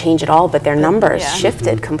weight didn't change at all, but their numbers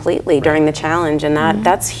shifted completely during the challenge, and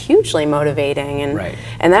that's hugely motivating. And Right.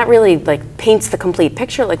 and that really like paints the complete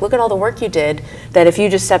picture. Like, look at all the work you did that if you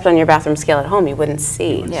just stepped on your bathroom scale at home, you wouldn't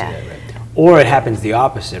see. Yeah. Or it happens the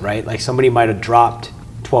opposite, right? Like somebody might have dropped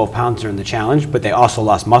 12 pounds during the challenge, but they also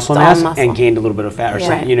lost muscle It's all mass muscle. and gained a little bit of fat or Yeah.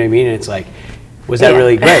 something. You know what I mean? And it's like, was that Yeah.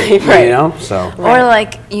 really great? Right. You know? So, Or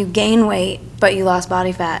like you gain weight, but you lost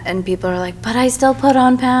body fat, and people are like, "But I still put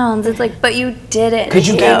on pounds." It's like, "But you didn't." 'Cause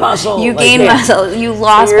you gained muscle. You Like, gained yeah. muscle. You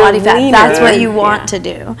lost you're body fat. leaner. That's what you want Yeah. to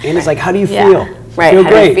do. and it's like, how do you Yeah. feel? Right, Feel how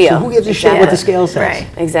do you great. feel? So who gives a shit what the Exactly. scale says? Right.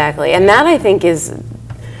 Exactly, and that I think is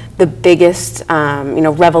the biggest,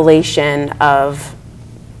 revelation of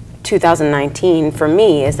 2019 for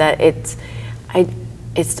me, is that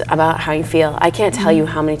it's about how you feel. I can't tell you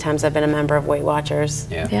how many times I've been a member of Weight Watchers.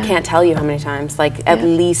 Yeah. Yeah. Can't tell you how many times, like at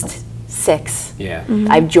least 6. Yeah.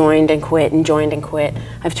 I've joined and quit and joined and quit.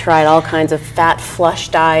 I've tried all kinds of fat flush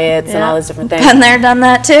diets and all these different things. Been there, done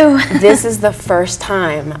that too. This is the first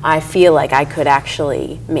time I feel like I could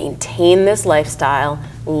actually maintain this lifestyle,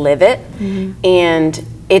 live it, and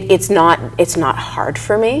it's not hard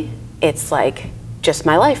for me. It's like just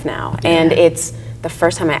my life now, and it's the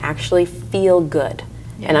first time I actually feel good,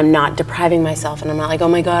 and I'm not depriving myself, and I'm not like, oh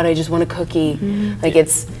my God, I just want a cookie. Like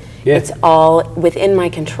it's all within my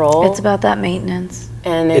control. It's about that maintenance.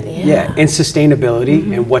 And and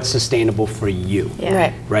sustainability and what's sustainable for you.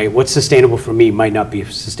 Right. Right? What's sustainable for me might not be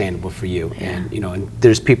sustainable for you. And and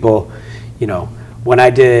there's people, when I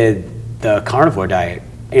did the carnivore diet,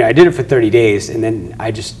 I did it for 30 days, and then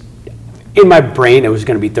I just, in my brain, it was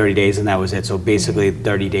going to be 30 days, and that was it. So basically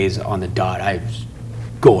 30 days on the dot, I was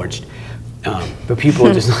gorged. But people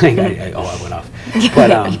are just like, I went off.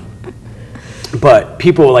 But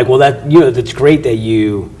people were like, well, that's great that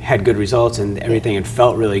you had good results and everything and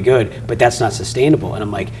felt really good, but that's not sustainable. And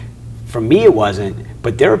I'm like, for me, it wasn't.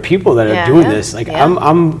 But there are people that are doing this. Like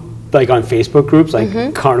I'm like on Facebook groups,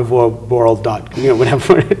 like carnivore world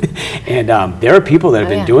whatever. And there are people that have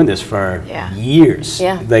been doing this for years.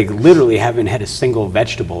 Yeah. Like literally haven't had a single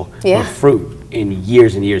vegetable or fruit in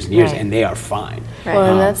years and years and years, and they are fine. Right.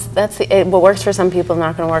 Well, and that's what works for some people is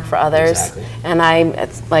not going to work for others. Exactly. And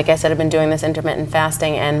it's like I said, I've been doing this intermittent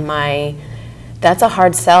fasting, and that's a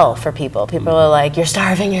hard sell for people. People are like, you're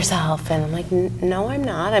starving yourself, and I'm like, no, I'm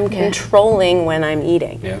not. I'm controlling when I'm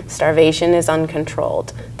eating. Yeah. Starvation is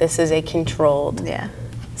uncontrolled. This is a controlled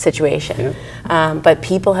situation. Yeah. But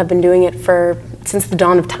people have been doing it since the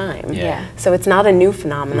dawn of time. Yeah. So it's not a new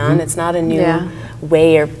phenomenon. It's not a new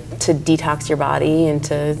way to detox your body and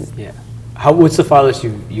to. Yeah. What's the farthest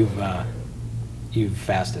you've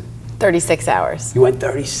fasted? 36 hours. You went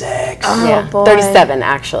 36. Oh, yeah, boy. 37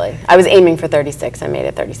 actually. I was aiming for 36. I made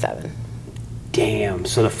it 37. Damn.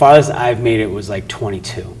 So the farthest I've made it was like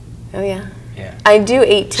 22. Oh yeah. Yeah. I do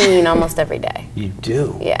 18 almost every day. You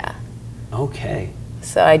do? Yeah. Okay.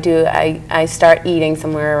 So I do. I start eating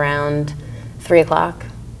somewhere around 3 o'clock,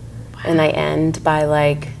 and I end by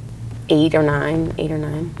like 8 or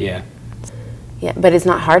 9. Yeah. Yeah, but it's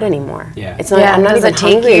not hard anymore. Yeah. It's not. I'm not even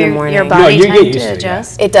hungry in the morning. Your body you time get used to to it,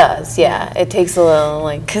 adjust. It does. Yeah. It takes a little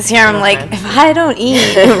like. Because here I'm like, if I don't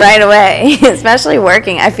eat right away, especially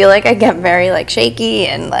working, I feel like I get very like shaky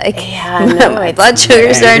and like my blood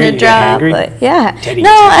sugar's starting to drop. Like, Teddy no,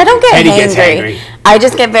 I don't get Teddy gets hangry. I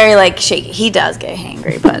just get very like shaky. He does get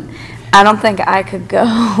hangry, but I don't think I could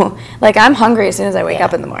go. Like I'm hungry as soon as I wake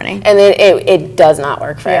up in the morning. And it does not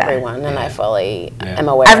work for everyone, and I fully am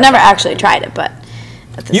aware. I've never actually tried it, but.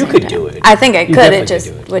 You could do it. I think I could. It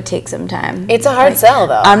just would take some time. It's a hard sell,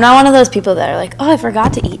 though. I'm not one of those people that are like, oh, I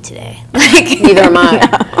forgot to eat today. Like, neither am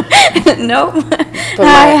I. Nope.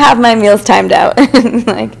 I have my meals timed out.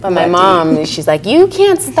 But my mom, she's like, you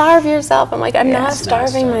can't starve yourself. I'm like, I'm not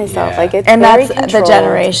starving myself. Yeah. Like it's and very that's controlled. the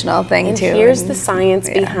generational thing And too. here's the science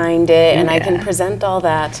behind it, and I can present all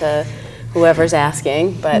that to whoever's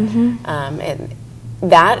asking. But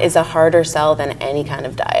that is a harder sell than any kind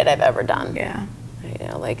of diet I've ever done. Yeah.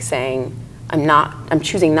 Like saying I'm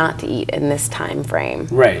choosing not to eat in this time frame.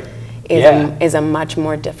 Right. Is a much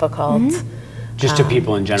more difficult. Just to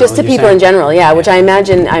people in general. Just to people in general, yeah. Which I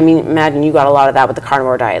imagine. Imagine you got a lot of that with the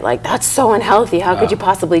carnivore diet. Like that's so unhealthy. How could you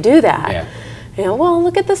possibly do that? Yeah. Well,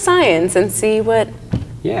 look at the science and see what.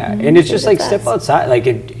 Yeah, and it's just like step outside. Like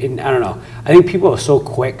I don't know. I think people are so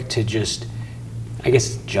quick to just, I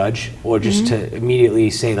guess, judge or just to immediately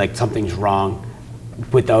say like something's wrong,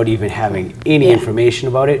 without even having any information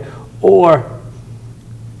about it, or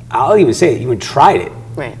I'll even say it, you even tried it.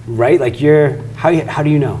 Right. Like how do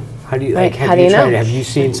you know? How do you like? Have you tried it? Have you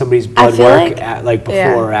seen somebody's blood work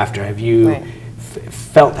before or after? Have you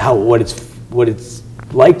felt what it's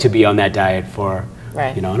like to be on that diet for?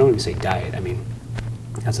 Right. I don't even say diet. I mean,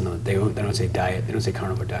 that's another. They don't say diet. They don't say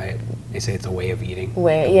carnivore diet. They say it's a way of eating.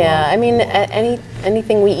 I mean,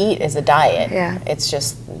 anything we eat is a diet. Yeah. It's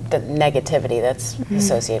just the negativity that's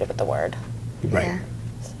associated with the word. Right. Yeah.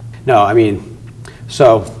 No, I mean,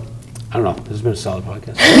 so I don't know. This has been a solid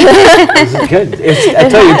podcast. This is good. I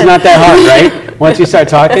tell you, it's not that hard, right? Once you start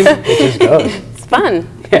talking, it just goes. It's fun.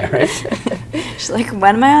 Yeah, right. She's like,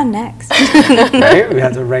 when am I on next? Right? We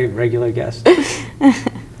have the regular guest.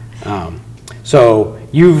 So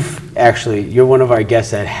you're one of our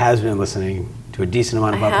guests that has been listening to a decent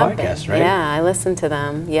amount of our podcasts, right? Yeah, I listen to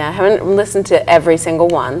them. Yeah, I haven't listened to every single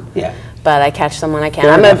one. Yeah. But I catch them when I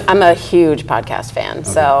can. I'm a huge podcast fan,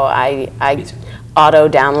 so I auto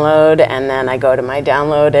download, and then I go to my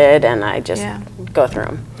downloaded, and I just Yeah. go through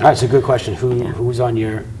them. All right, so good question. Who's on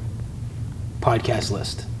your podcast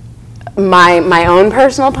list? My own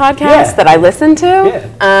personal podcast Yeah. that I listen to.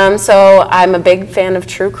 Yeah. So I'm a big fan of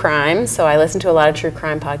true crime. So I listen to a lot of true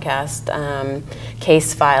crime podcasts.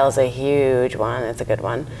 Case File is a huge one. It's a good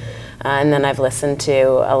one. And then I've listened to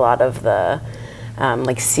a lot of the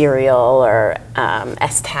like Serial or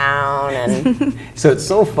S-Town and So it's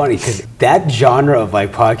so funny because that genre of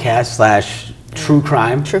like podcast / true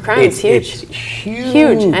crime. True crime is huge. It's huge.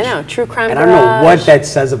 huge. I know. True Crime And I don't know what Garage. that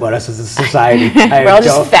says about us as a society. We're all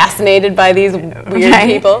just fascinated by these weird Right.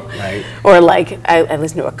 people. Right. Or like I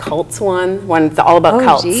listened to a cults one it's all about Oh,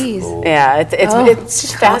 cults. geez. Yeah, it's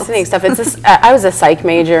just fascinating stuff. It's just, I was a psych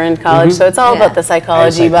major in Mm-hmm. college, so it's all Yeah. about the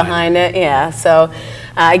psychology psych minor. behind it. Yeah, so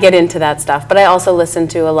I get into that stuff. But I also listen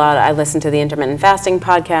to I listen to the Intermittent Fasting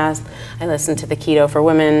podcast. I listen to the Keto for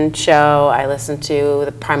Women show. I listen to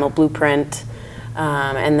the Primal Blueprint.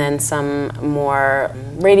 And then some more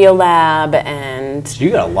Radio Lab and So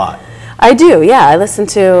you got a lot. I do, yeah. I listen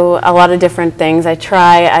to a lot of different things. I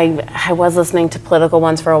was listening to political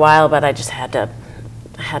ones for a while, but I just had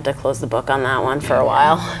to close the book on that one for a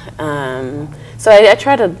while. So I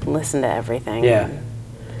try to listen to everything. Yeah.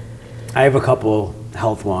 I have a couple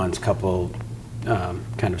health ones, couple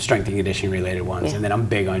kind of strength and conditioning related ones, Yeah. and then I'm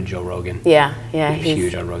big on Joe Rogan. Yeah, I'm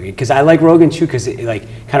huge on Rogan because I like Rogan too because like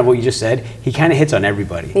kind of what you just said, he kind of hits on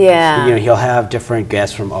everybody. Yeah. You know, he'll have different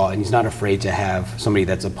guests from all, and he's not afraid to have somebody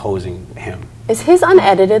that's opposing him. Is his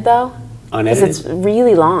unedited though? Unedited? Because it's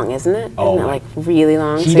really long, isn't it? Oh, Isn't it like really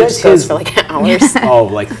long? he so does just goes his- for like hours. Oh,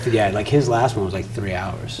 like like his last one was like 3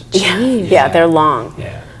 hours. yeah, they're long.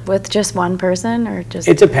 Yeah. With just one person or just?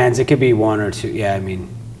 It depends. It could be one or two. Yeah, I mean,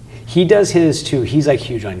 he does his too. He's like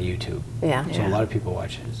huge on YouTube. Yeah. So a lot of people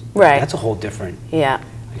watch his. Right. That's a whole different. Yeah.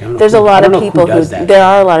 I don't know There's who- a lot I of don't know people who does that. there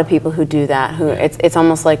are a lot of people who do that. Who it's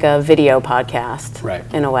almost like a video podcast, Right.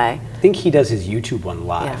 in a way. I think he does his YouTube one Yeah.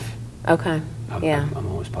 live. Okay. I'm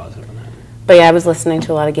almost positive on that. But yeah, I was listening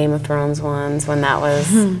to a lot of Game of Thrones ones when that was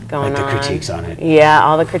going Like the on. critiques on it. Yeah,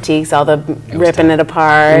 all the critiques, all the ripping tough. it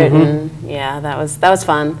apart, and yeah, that was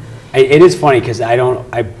fun. It is funny because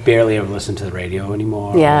I barely ever listen to the radio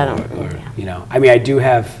anymore. Yeah, I or, don't- or, yeah. you know, I mean,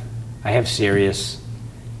 I have Sirius,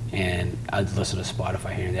 and I'd listen to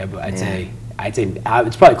Spotify here and there, but I'd say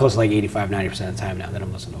it's probably close to like 85-90% of the time now that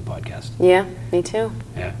I'm listening to a podcast. Yeah, me too.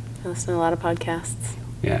 Yeah. I listen to a lot of podcasts.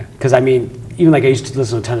 Yeah, because I mean, even like I used to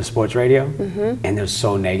listen to a ton of sports radio, Mm-hmm. and they're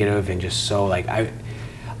so negative and just so like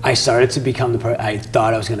I started to become I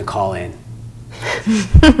thought I was going to call in,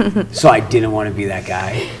 so I didn't want to be that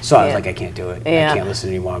guy. So I was Yeah. like, I can't do it. Yeah. I can't listen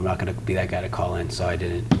anymore. I'm not going to be that guy to call in. So I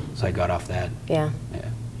didn't. So I got off that. Yeah. Yeah.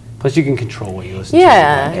 Plus, you can control what you listen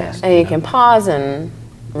Yeah, to. in the podcast, and you know? can pause and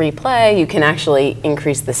replay. You can actually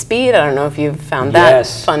increase the speed. I don't know if you've found that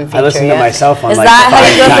Yes. fun feature I listen yet. to myself on Is like that how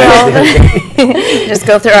you 5 go times. through all the? Just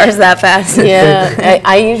go through ours that fast. Yeah,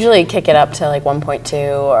 I usually kick it up to like 1.2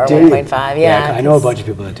 or Do you? 1.5. Yeah, I know a bunch of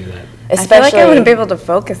people that do that. I feel like I wouldn't be able to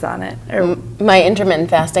focus on it. Or My intermittent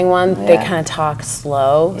fasting one, they Yeah. kind of talk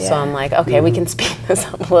slow, so Yeah. I'm like, okay, we can speed this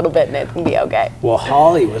up a little bit and it can be okay. Well,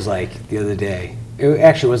 Holly was like the other day. It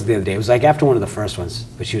actually wasn't the other day. It was like after one of the first ones.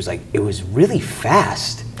 But she was like, it was really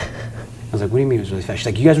fast. I was like, what do you mean it was really fast? She's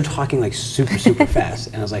like, you guys were talking like super, super fast.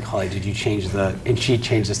 And I was like, Holly, did you change and she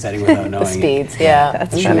changed the setting without knowing The it. speeds, yeah.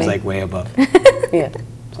 That's She funny. was like way above. Yeah.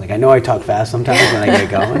 It's like, I know I talk fast sometimes when I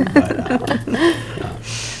get going. But,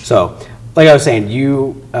 so, like I was saying,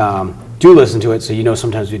 you do listen to it. So you know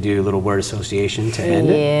sometimes we do a little word association to end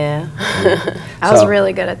it. Yeah. I was So-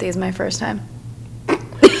 really good at these my first time.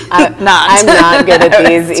 I'm not good at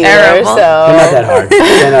these either, Terrible. They're not so. that hard.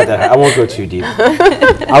 They're not that hard. I won't go too deep.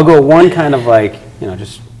 I'll go one kind of like,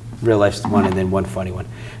 just real life one and then one funny one.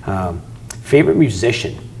 Favorite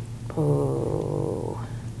musician? Ooh.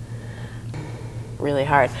 Really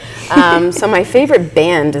hard. So my favorite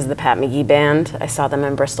band is the Pat McGee Band. I saw them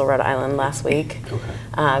in Bristol, Rhode Island last week.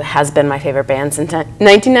 Okay. Has been my favorite band since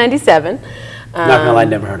 1997. Not gonna lie,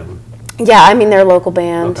 never heard of them. Yeah, I mean they're a local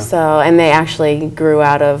band, Okay. so and they actually grew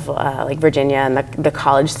out of like Virginia and the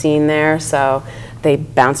college scene there. So they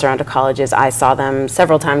bounced around to colleges. I saw them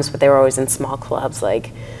several times, but they were always in small clubs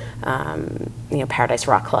like Paradise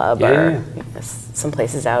Rock Club or some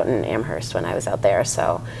places out in Amherst when I was out there.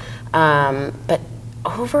 So, but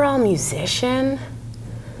overall musician,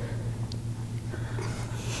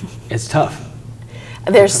 It's tough.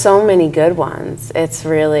 there's so many good ones. It's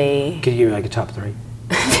really. Could you give me like a top 3?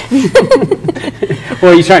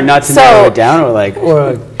 Well, are you trying not to So- narrow it down or like?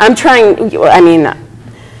 I'm trying. I mean,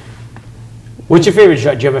 What's your favorite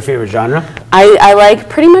genre? Do you have a favorite genre? I like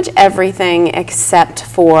pretty much everything except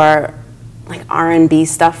for like R&B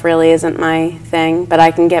stuff really isn't my thing, but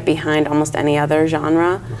I can get behind almost any other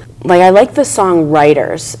genre. Like I like the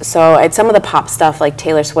songwriters. So it's some of the pop stuff like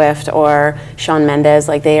Taylor Swift or Shawn Mendes,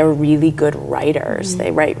 like they are really good writers. They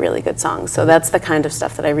write really good songs. So that's the kind of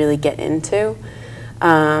stuff that I really get into.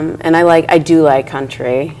 And I do like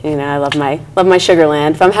country. You know, I love my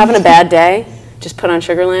Sugarland. If I'm having a bad day, just put on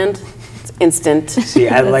Sugarland. It's instant. See,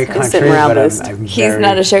 I like instant country, morale but boost. He's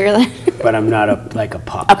not a Sugarland. But I'm not a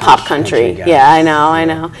pop. A pop country. guy. Yeah, I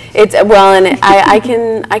know. It's well, and I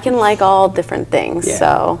can like all different things. Yeah.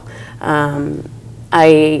 So,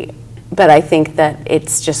 but I think that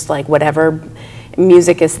it's just like whatever.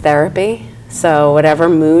 Music is therapy. So whatever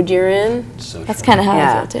mood you're in. So That's true. kind of how I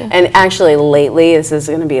Yeah. feel too. And actually, lately, this is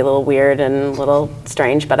going to be a little weird and a little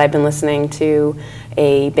strange, but I've been listening to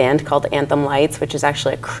a band called Anthem Lights, which is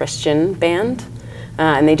actually a Christian band.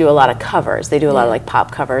 And they do a lot of covers. They do a lot of like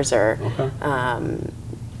pop covers or, and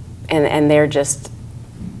they're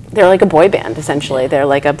like a boy band essentially. They're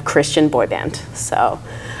like a Christian boy band. So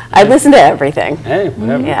I listen to everything. Hey,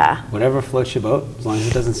 whatever. Yeah. Whatever floats your boat, as long as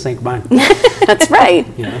it doesn't sink mine. That's right.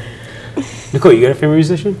 You know. Nicole, you got a favorite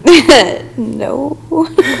musician? No.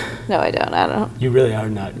 No, I don't. You really are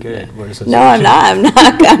not good at word association. No, I'm not.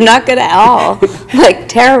 I'm not good at all. Like,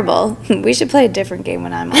 terrible. We should play a different game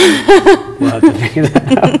when I'm on. We'll have to figure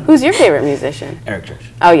that out. Who's your favorite musician? Eric Church.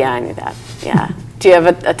 Oh yeah, I knew that. Yeah. Do you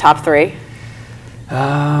have a top three?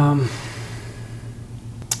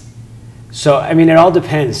 So I mean, it all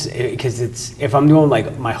depends because it's if I'm doing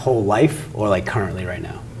like my whole life or like currently right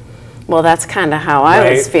now. Well, that's kind of how I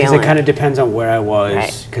was Because feeling. it kind of depends on where I was.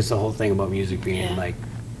 Right. Because the whole thing about music being like,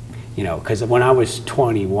 you know, because when I was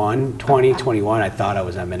 21, I thought I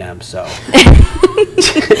was Eminem. So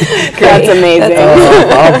That's amazing.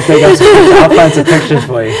 I'll find some pictures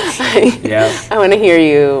for you. Yeah. I want to hear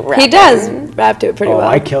you rap. He does rap to it pretty Oh, well.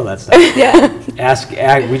 I kill that stuff. Yeah.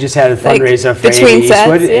 We just had a Like, fundraiser for between Andy sets,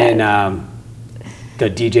 Eastwood, yeah. and the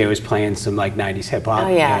DJ was playing some like 90s hip hop. Oh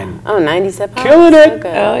yeah. And Oh, 90s hip hop. Killing So it.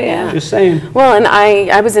 good. Oh, yeah. just saying. Well, and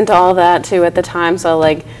I was into all that too at the time. So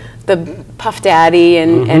like the Puff Daddy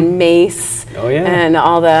and Mace. Oh, yeah. And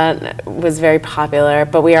all that was very popular.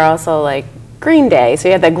 But we are also like Green Day. So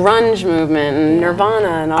you had the grunge movement and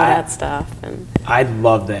Nirvana and all that stuff. And I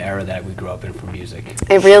love the era that we grew up in for music.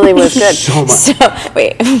 it really was good. So much. So,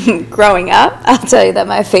 wait, growing up, I'll tell you that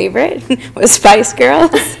my favorite was Spice Girls.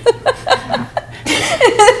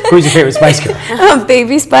 Who's your favorite Spice Girl?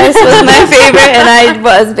 Baby Spice was my favorite, and I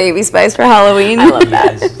was Baby Spice for Halloween. I love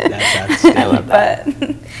that. That's I love that.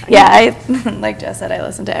 But yeah, I like Jess said, I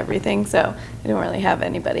listen to everything, so I don't really have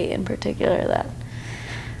anybody in particular that.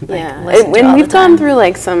 Yeah, listen to and all we've the gone time. through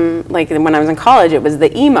like some, like when I was in college, it was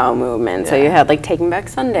the emo movement. So you had like Taking Back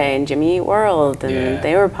Sunday and Jimmy Eat World, and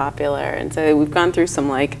they were popular. And so we've gone through some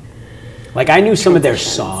like, I knew some of their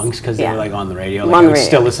songs because they were like on the radio. Like On I the would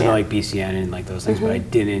still radio, listen to yeah. like BCN and like those things, but I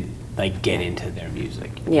didn't like get into their music.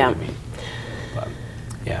 You know what I mean? But,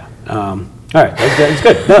 yeah. All right, that was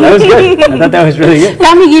good. No, that was good. I thought that was really good.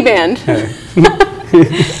 Yamigi Band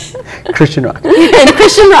Christian rock. and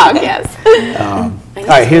Christian rock. Yes. All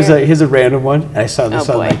right, here's a random one. I saw this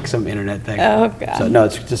Oh, on boy. like some internet thing. Oh, God. So no,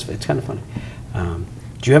 it's kind of funny.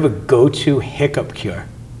 Do you have a go-to hiccup cure?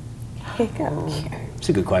 It's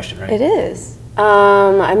a good question, right? It is.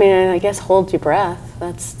 I mean, I guess hold your breath.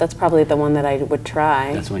 That's probably the one that I would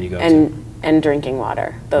try. That's the one you go and drinking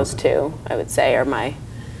water. Those two, I would say, are my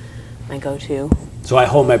go-to. So I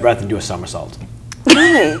hold my breath and do a somersault.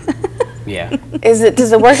 Really? Yeah. Does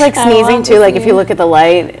it work like I sneezing want too? to Like if see. you look at the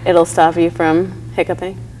light, it'll stop you from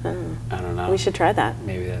hiccuping? I don't know. I don't know. We should try that.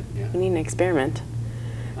 Maybe that. Yeah. We need an experiment.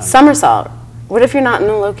 Somersault. What if you're not in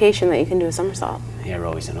a location that you can do a somersault? Yeah, we're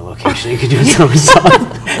always in a location you can do a somersault.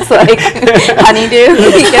 It's like Honeydew.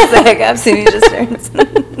 He gets the hiccups and he just turns.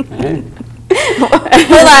 Right?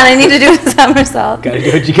 Hold on, I need to do a somersault. Gotta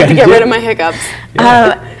do what you gotta Get do. rid of my hiccups.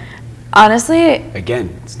 Honestly,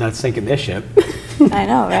 Again, it's not sinking this ship. I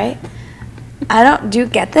know, right? Do you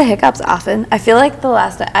get the hiccups often? I feel like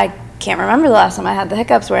I can't remember the last time I had the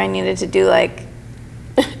hiccups where I needed to do like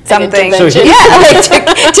something. So intervention. Yeah,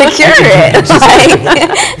 like to cure it.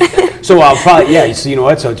 Like, So I'll probably So you know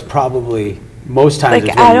what? So it's probably most times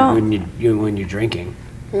Like, it's I don't- when you're drinking,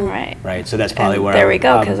 right. right? So that's probably And where there we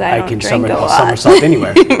go, 'cause I don't can drink a lot. somersault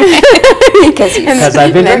anywhere Because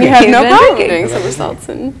I've been Then you drinking. have You've no been problem drinking. doing somersaults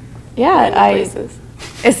in yeah, places.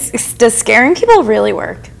 does scaring people really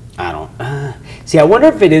work? I don't. See, I wonder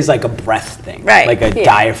if it is like a breath thing, Right. Like a Yeah.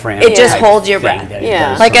 diaphragm. It just type holds your thing breath. that it Yeah.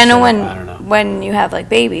 does Like I some know sort when of- I don't know. when you have like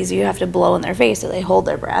babies, you have to blow in their face so they hold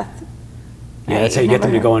their breath. Yeah, right? that's how you You've get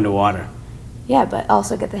them to never go into water. Yeah, but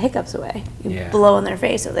also get the hiccups away. You Yeah. blow in their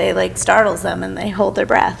face, so they like startles them and they hold their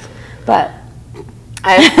breath. But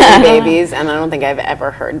I have 3 babies, and I don't think I've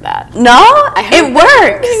ever heard that. no, have it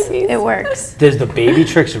works. babies. It works. There's the baby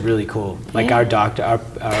tricks are really cool. Like Yeah. our doctor, our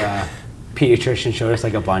pediatrician showed us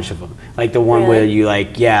like a bunch of them. Like the one where Really? you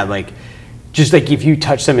like, yeah, like just like if you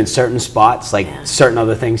touch them in certain spots, like certain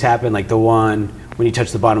other things happen. Like the one when you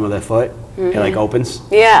touch the bottom of their foot, it like opens.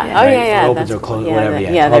 Yeah. Oh, Right? yeah. It opens That's or closes, cool. whatever.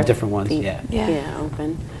 Yeah, all their different ones. feet. Yeah. Yeah. Yeah,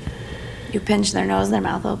 open. You pinch their nose, their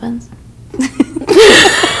mouth opens.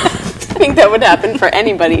 I think that would happen for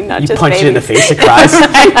anybody, not You just punch babies. it in the face, it cries.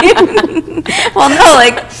 Well, no,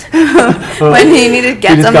 like when you need to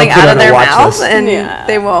get just something got put out on of a their watch mouth list. and Yeah.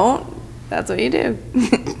 they won't. That's what you do.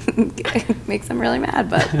 Makes them really mad,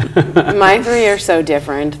 but My 3 are so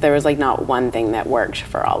different. There was like not one thing that worked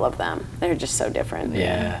for all of them. They're just so different.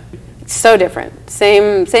 Yeah. So different.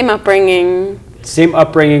 Same upbringing. Same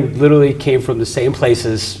upbringing, literally came from the same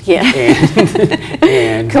places. Yeah.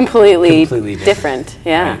 And Completely different. different.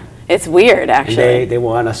 Yeah. Right. It's weird, And actually. they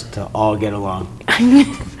want us to all get along.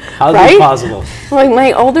 How's Right? it possible? Like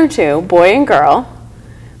my older 2, boy and girl,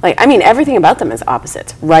 like, I mean, everything about them is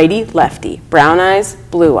opposites. Righty, lefty, brown eyes,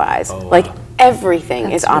 blue eyes. Oh, Like wow.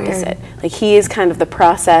 everything is That's opposite. Like he is kind of the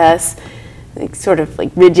process, like, sort of like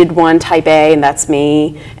rigid one, type A, and that's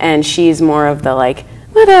me. And she's more of the like,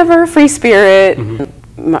 whatever, free spirit.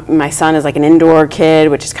 My son is like an indoor kid,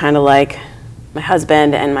 which is kind of like my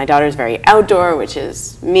husband, and my daughter's very outdoor, which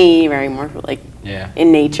is me, very more like Yeah.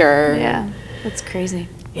 in nature. yeah, that's crazy.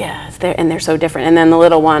 Yeah, they're so different. And then the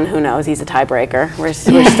little one, who knows? He's a tiebreaker. We're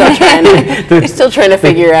still trying to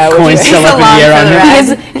figure out. Coin's which still up in along the air for on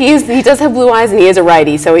the him. ride. he does have blue eyes, and he is a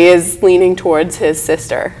righty, so he is leaning towards his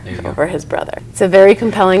sister There you go. over his brother. It's a very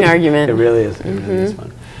compelling argument. It really is. It really is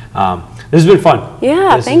fun. This has been fun.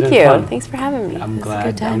 Yeah, This has thank been you. fun. Thanks for having me. I'm This is a glad.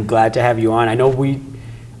 good time. I'm glad to have you on. I know when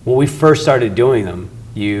we first started doing them,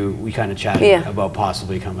 we kind of chatted Yeah. about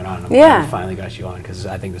possibly coming on. I'm Yeah. glad we finally got you on because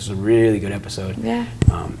I think this is a really good episode. Yeah.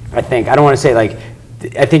 I don't want to say like,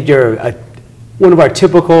 I think you're one of our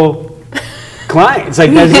typical clients.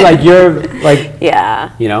 Like that's like you're like.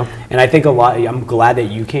 Yeah. You know, and I think I'm glad that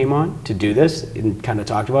you came on to do this and kind of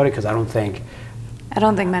talked about it because I don't think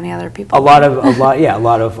many other people. a lot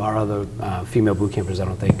of our other female boot campers I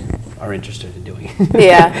don't think are interested in doing it.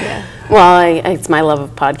 Yeah. Well, it's my love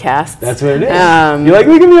of podcasts. That's what it is. Um, You're like,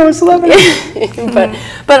 look at me, I'm a celebrity.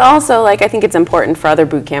 but also, like, I think it's important for other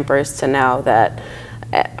boot campers to know that,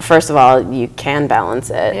 first of all, you can balance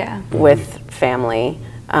it Yeah. with family.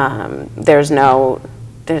 There's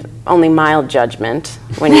only mild judgment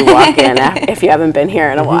when you walk in if you haven't been here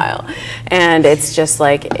in a while, and it's just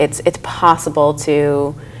like it's possible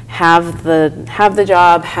to have the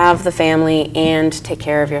job, have the family, and take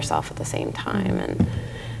care of yourself at the same time,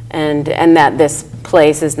 and that this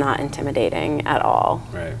place is not intimidating at all.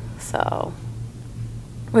 Right. So.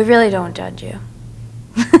 We really don't judge you.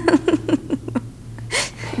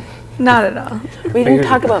 Not at all. We didn't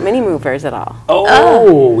talk about mini movers at all.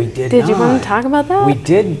 Oh, we did. Did you want not. to talk about that? We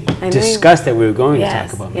did I know discuss that we were going Yes.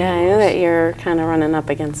 to talk about. Yeah, I know that you're kind of running up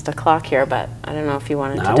against a clock here, but I don't know if you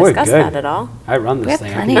wanted Nah, to we're discuss good. that at all. I run this We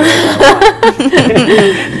have thing. plenty.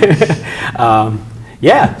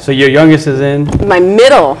 Yeah. So your youngest is in My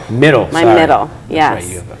middle. middle. My sorry. middle, That's yes.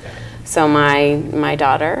 right, you have- okay. So my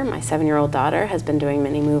daughter, my 7-year-old daughter, has been doing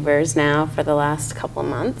mini movers now for the last couple of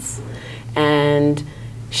months, and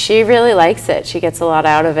she really likes it. She gets a lot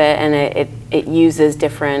out of it, and it uses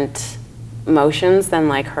different motions than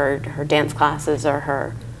like her dance classes or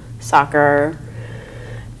her soccer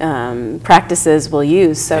practices will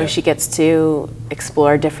use. So Yeah. she gets to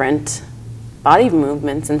explore different body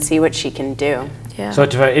movements and see what she can do. Yeah. So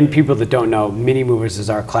in people that don't know, Mini Movers is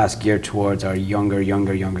our class geared towards our younger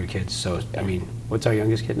kids. So, I mean, what's our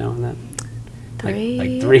youngest kid now in that?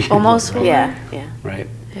 Like 3. Almost 4. Yeah. Right?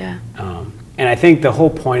 Yeah. And I think the whole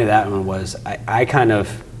point of that one was I kind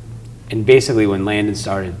of, and basically when Landon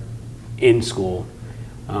started in school,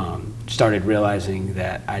 started realizing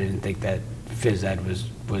that I didn't think that phys ed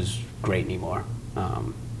was great anymore.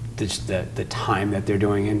 Just the time that they're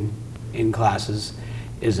doing in classes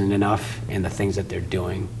isn't enough, and the things that they're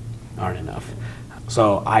doing aren't enough.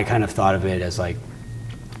 So I kind of thought of it as like,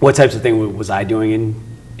 what types of things was I doing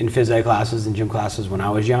in phys ed classes and gym classes when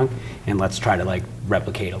I was young, and let's try to like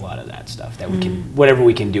replicate a lot of that stuff that we can, whatever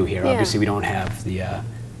we can do here. Yeah. Obviously, we don't have the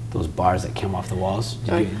those bars that come off the walls.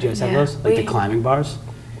 Did you guys have Yeah. those? Like the We- climbing bars?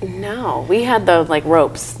 No, we had the like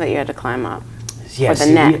ropes that you had to climb up. Yeah, Or the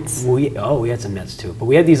see, nets. we had some nets too, but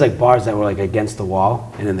we had these like bars that were like against the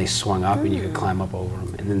wall, and then they swung up, and you could climb up over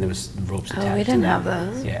them, and then there was ropes attached. we didn't to them. have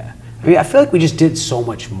those. Yeah, I mean, I feel like we just did so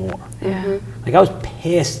much more. Yeah. Like, I was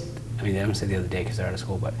pissed. I mean, I don't say the other day because they're out of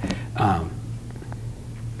school, but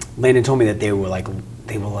Landon told me that they were like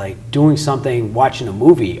doing something, watching a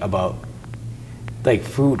movie about like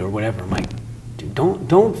food or whatever. I'm like, dude,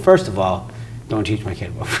 don't first of all, don't teach my kid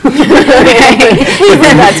about food. You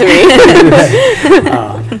said that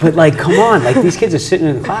to me. But like, come on, like these kids are sitting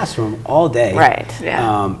in the classroom all day. Right.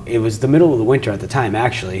 Yeah. It was the middle of the winter at the time,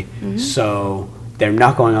 actually, so they're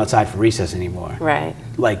not going outside for recess anymore. Right.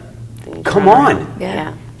 Like, come on.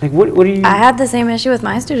 Yeah. Like, what are you? I had the same issue with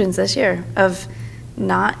my students this year of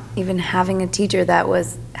not even having a teacher that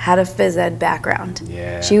had a phys ed background.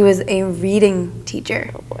 Yeah. She was a reading teacher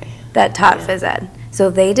boy. that taught phys ed. So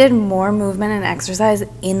they did more movement and exercise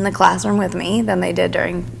in the classroom with me than they did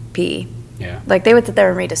during PE. Yeah. Like they would sit there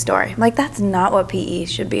and read a story. I'm like, that's not what PE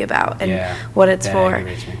should be about and Yeah, what it's that for.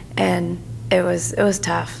 aggravates me. And it was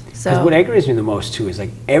tough. Because So what aggravates me the most too is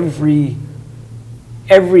like every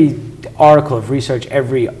article of research,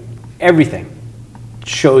 everything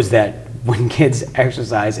shows that when kids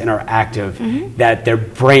exercise and are active, that their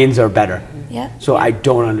brains are better. Yeah. So I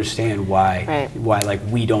don't understand why Right. like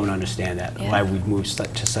we don't understand that. Yeah. Why we've moved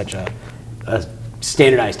to such a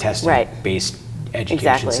standardized testing Right. based education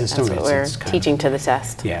Exactly. system. That's what we're kind of- teaching to the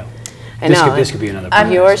test. Yeah. I This know. could be another. I'm-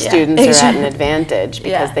 podcast. Your Yeah. students are at an advantage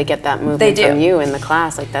because Yeah. they get that They movement do. from you in the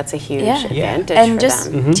class. Like that's a huge Yeah. advantage and for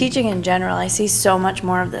just them. teaching in general, I see so much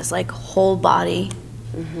more of this like whole body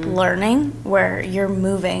learning where you're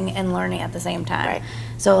moving and learning at the same time. Right.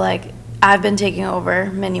 So like I've been taking over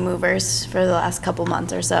mini movers for the last couple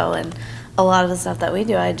months or so, and a lot of the stuff that we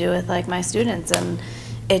do, I do with like my students, and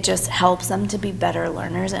it just helps them to be better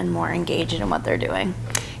learners and more engaged in what they're doing.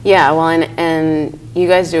 Yeah, well, and you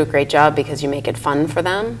guys do a great job because you make it fun for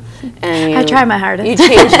them. And I try my hardest. You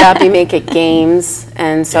change it up, you make it games,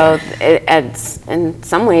 and so it adds, in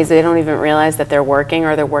some ways they don't even realize that they're working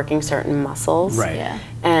or they're working certain muscles. Right. Yeah.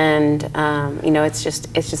 And it's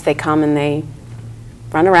just they come and they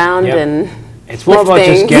run around Yep. and It's more lift about just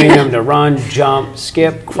things. getting them to run, jump,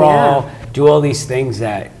 skip, crawl, do all these things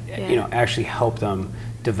that Yeah. actually help them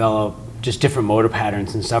develop just different motor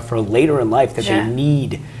patterns and stuff for later in life that Yeah. they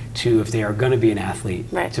need to, if they are going to be an athlete,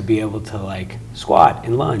 Right. to be able to like squat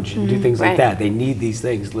and lunge and do things like Right. that. They need these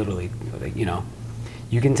things literally.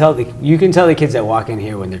 You can tell the kids that walk in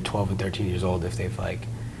here when they're 12 and 13 years old if they've like,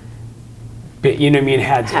 been,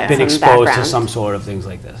 Had been some exposed to background. some sort of things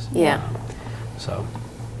like this. Yeah. So,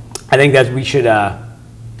 I think that we should. I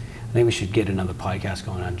think we should get another podcast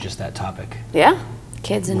going on just that topic. Yeah,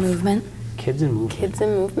 Kids in movement. Kids and movement. kids in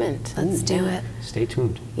movement. Let's do it. Stay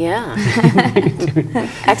tuned. Yeah.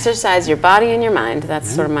 Exercise your body and your mind. That's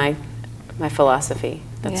sort of my philosophy.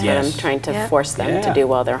 That's Yeah. what I'm Yes. trying to Yeah. force them Yeah. to do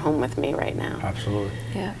while they're home with me right now. Absolutely.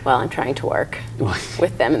 Yeah. While I'm trying to work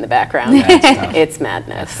with them in the background. That's tough. It's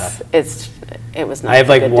madness. That's tough. It was not I have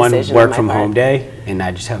a like good one decision on work my from part. home day, and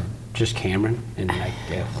I just have Cameron, and like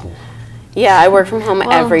Yeah, I work from home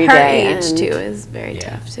Well, every her day. age and- too is very Yeah.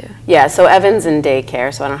 tough too. Yeah, so Evan's in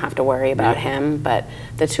daycare, so I don't have to worry about Yeah. him. But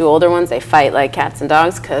the two older ones, they fight like cats and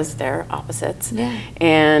dogs because they're opposites. Yeah.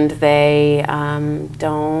 And they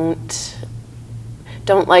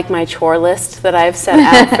don't like my chore list that I've set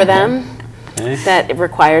out for them. Eh? That it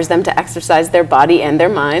requires them to exercise their body and their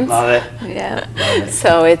minds. Love it. Yeah. Love it.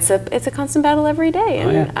 So it's a constant battle every day,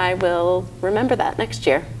 and yeah. I will remember that next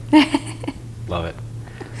year. Love it.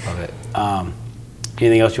 Love it.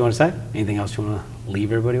 Anything else you want to say? Anything else you want to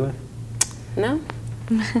leave everybody with? No?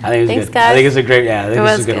 I think it was Thanks, good. guys. I think it's a great. Yeah, I think It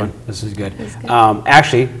this is was a good good. one. This is good. was good.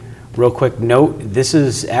 Actually, real quick note: this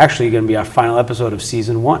is actually going to be our final episode of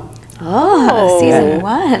season 1. Oh, season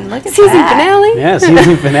 1. Look at Season that. finale? Yeah,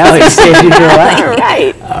 season finale. Stay tuned for that. All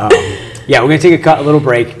right. Yeah, we're gonna take a little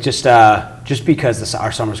break just because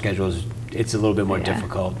our summer schedule it's a little bit more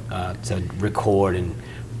difficult to record, and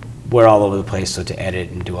we're all over the place, so to edit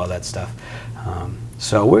and do all that stuff.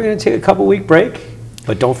 So we're gonna take a couple week break,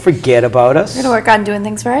 but don't forget about us. We're going to work on doing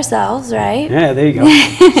things for ourselves, right? Yeah, there you go.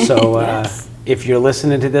 So if you're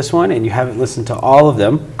listening to this one and you haven't listened to all of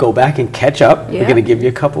them, go back and catch up. We're Yeah. gonna give you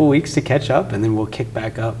a couple weeks to catch up, and then we'll kick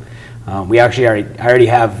back up. We actually I already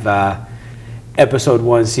have episode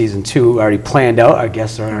 1, season 2 already planned out. Our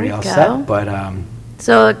guests are already There all we go. set, but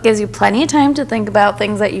So it gives you plenty of time to think about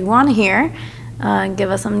things that you want to hear and give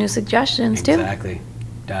us some new suggestions too. exactly.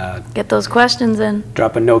 Get those questions in.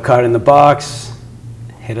 Drop a note card in the box.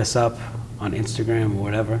 Hit us up on Instagram or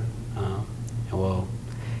whatever, and we'll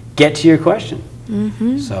get to your question.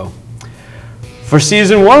 So for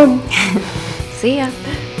season 1, See ya.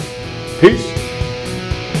 peace.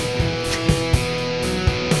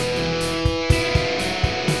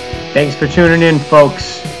 Thanks for tuning in,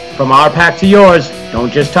 folks. From our pack to yours,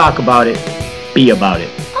 don't just talk about it, be about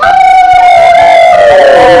it.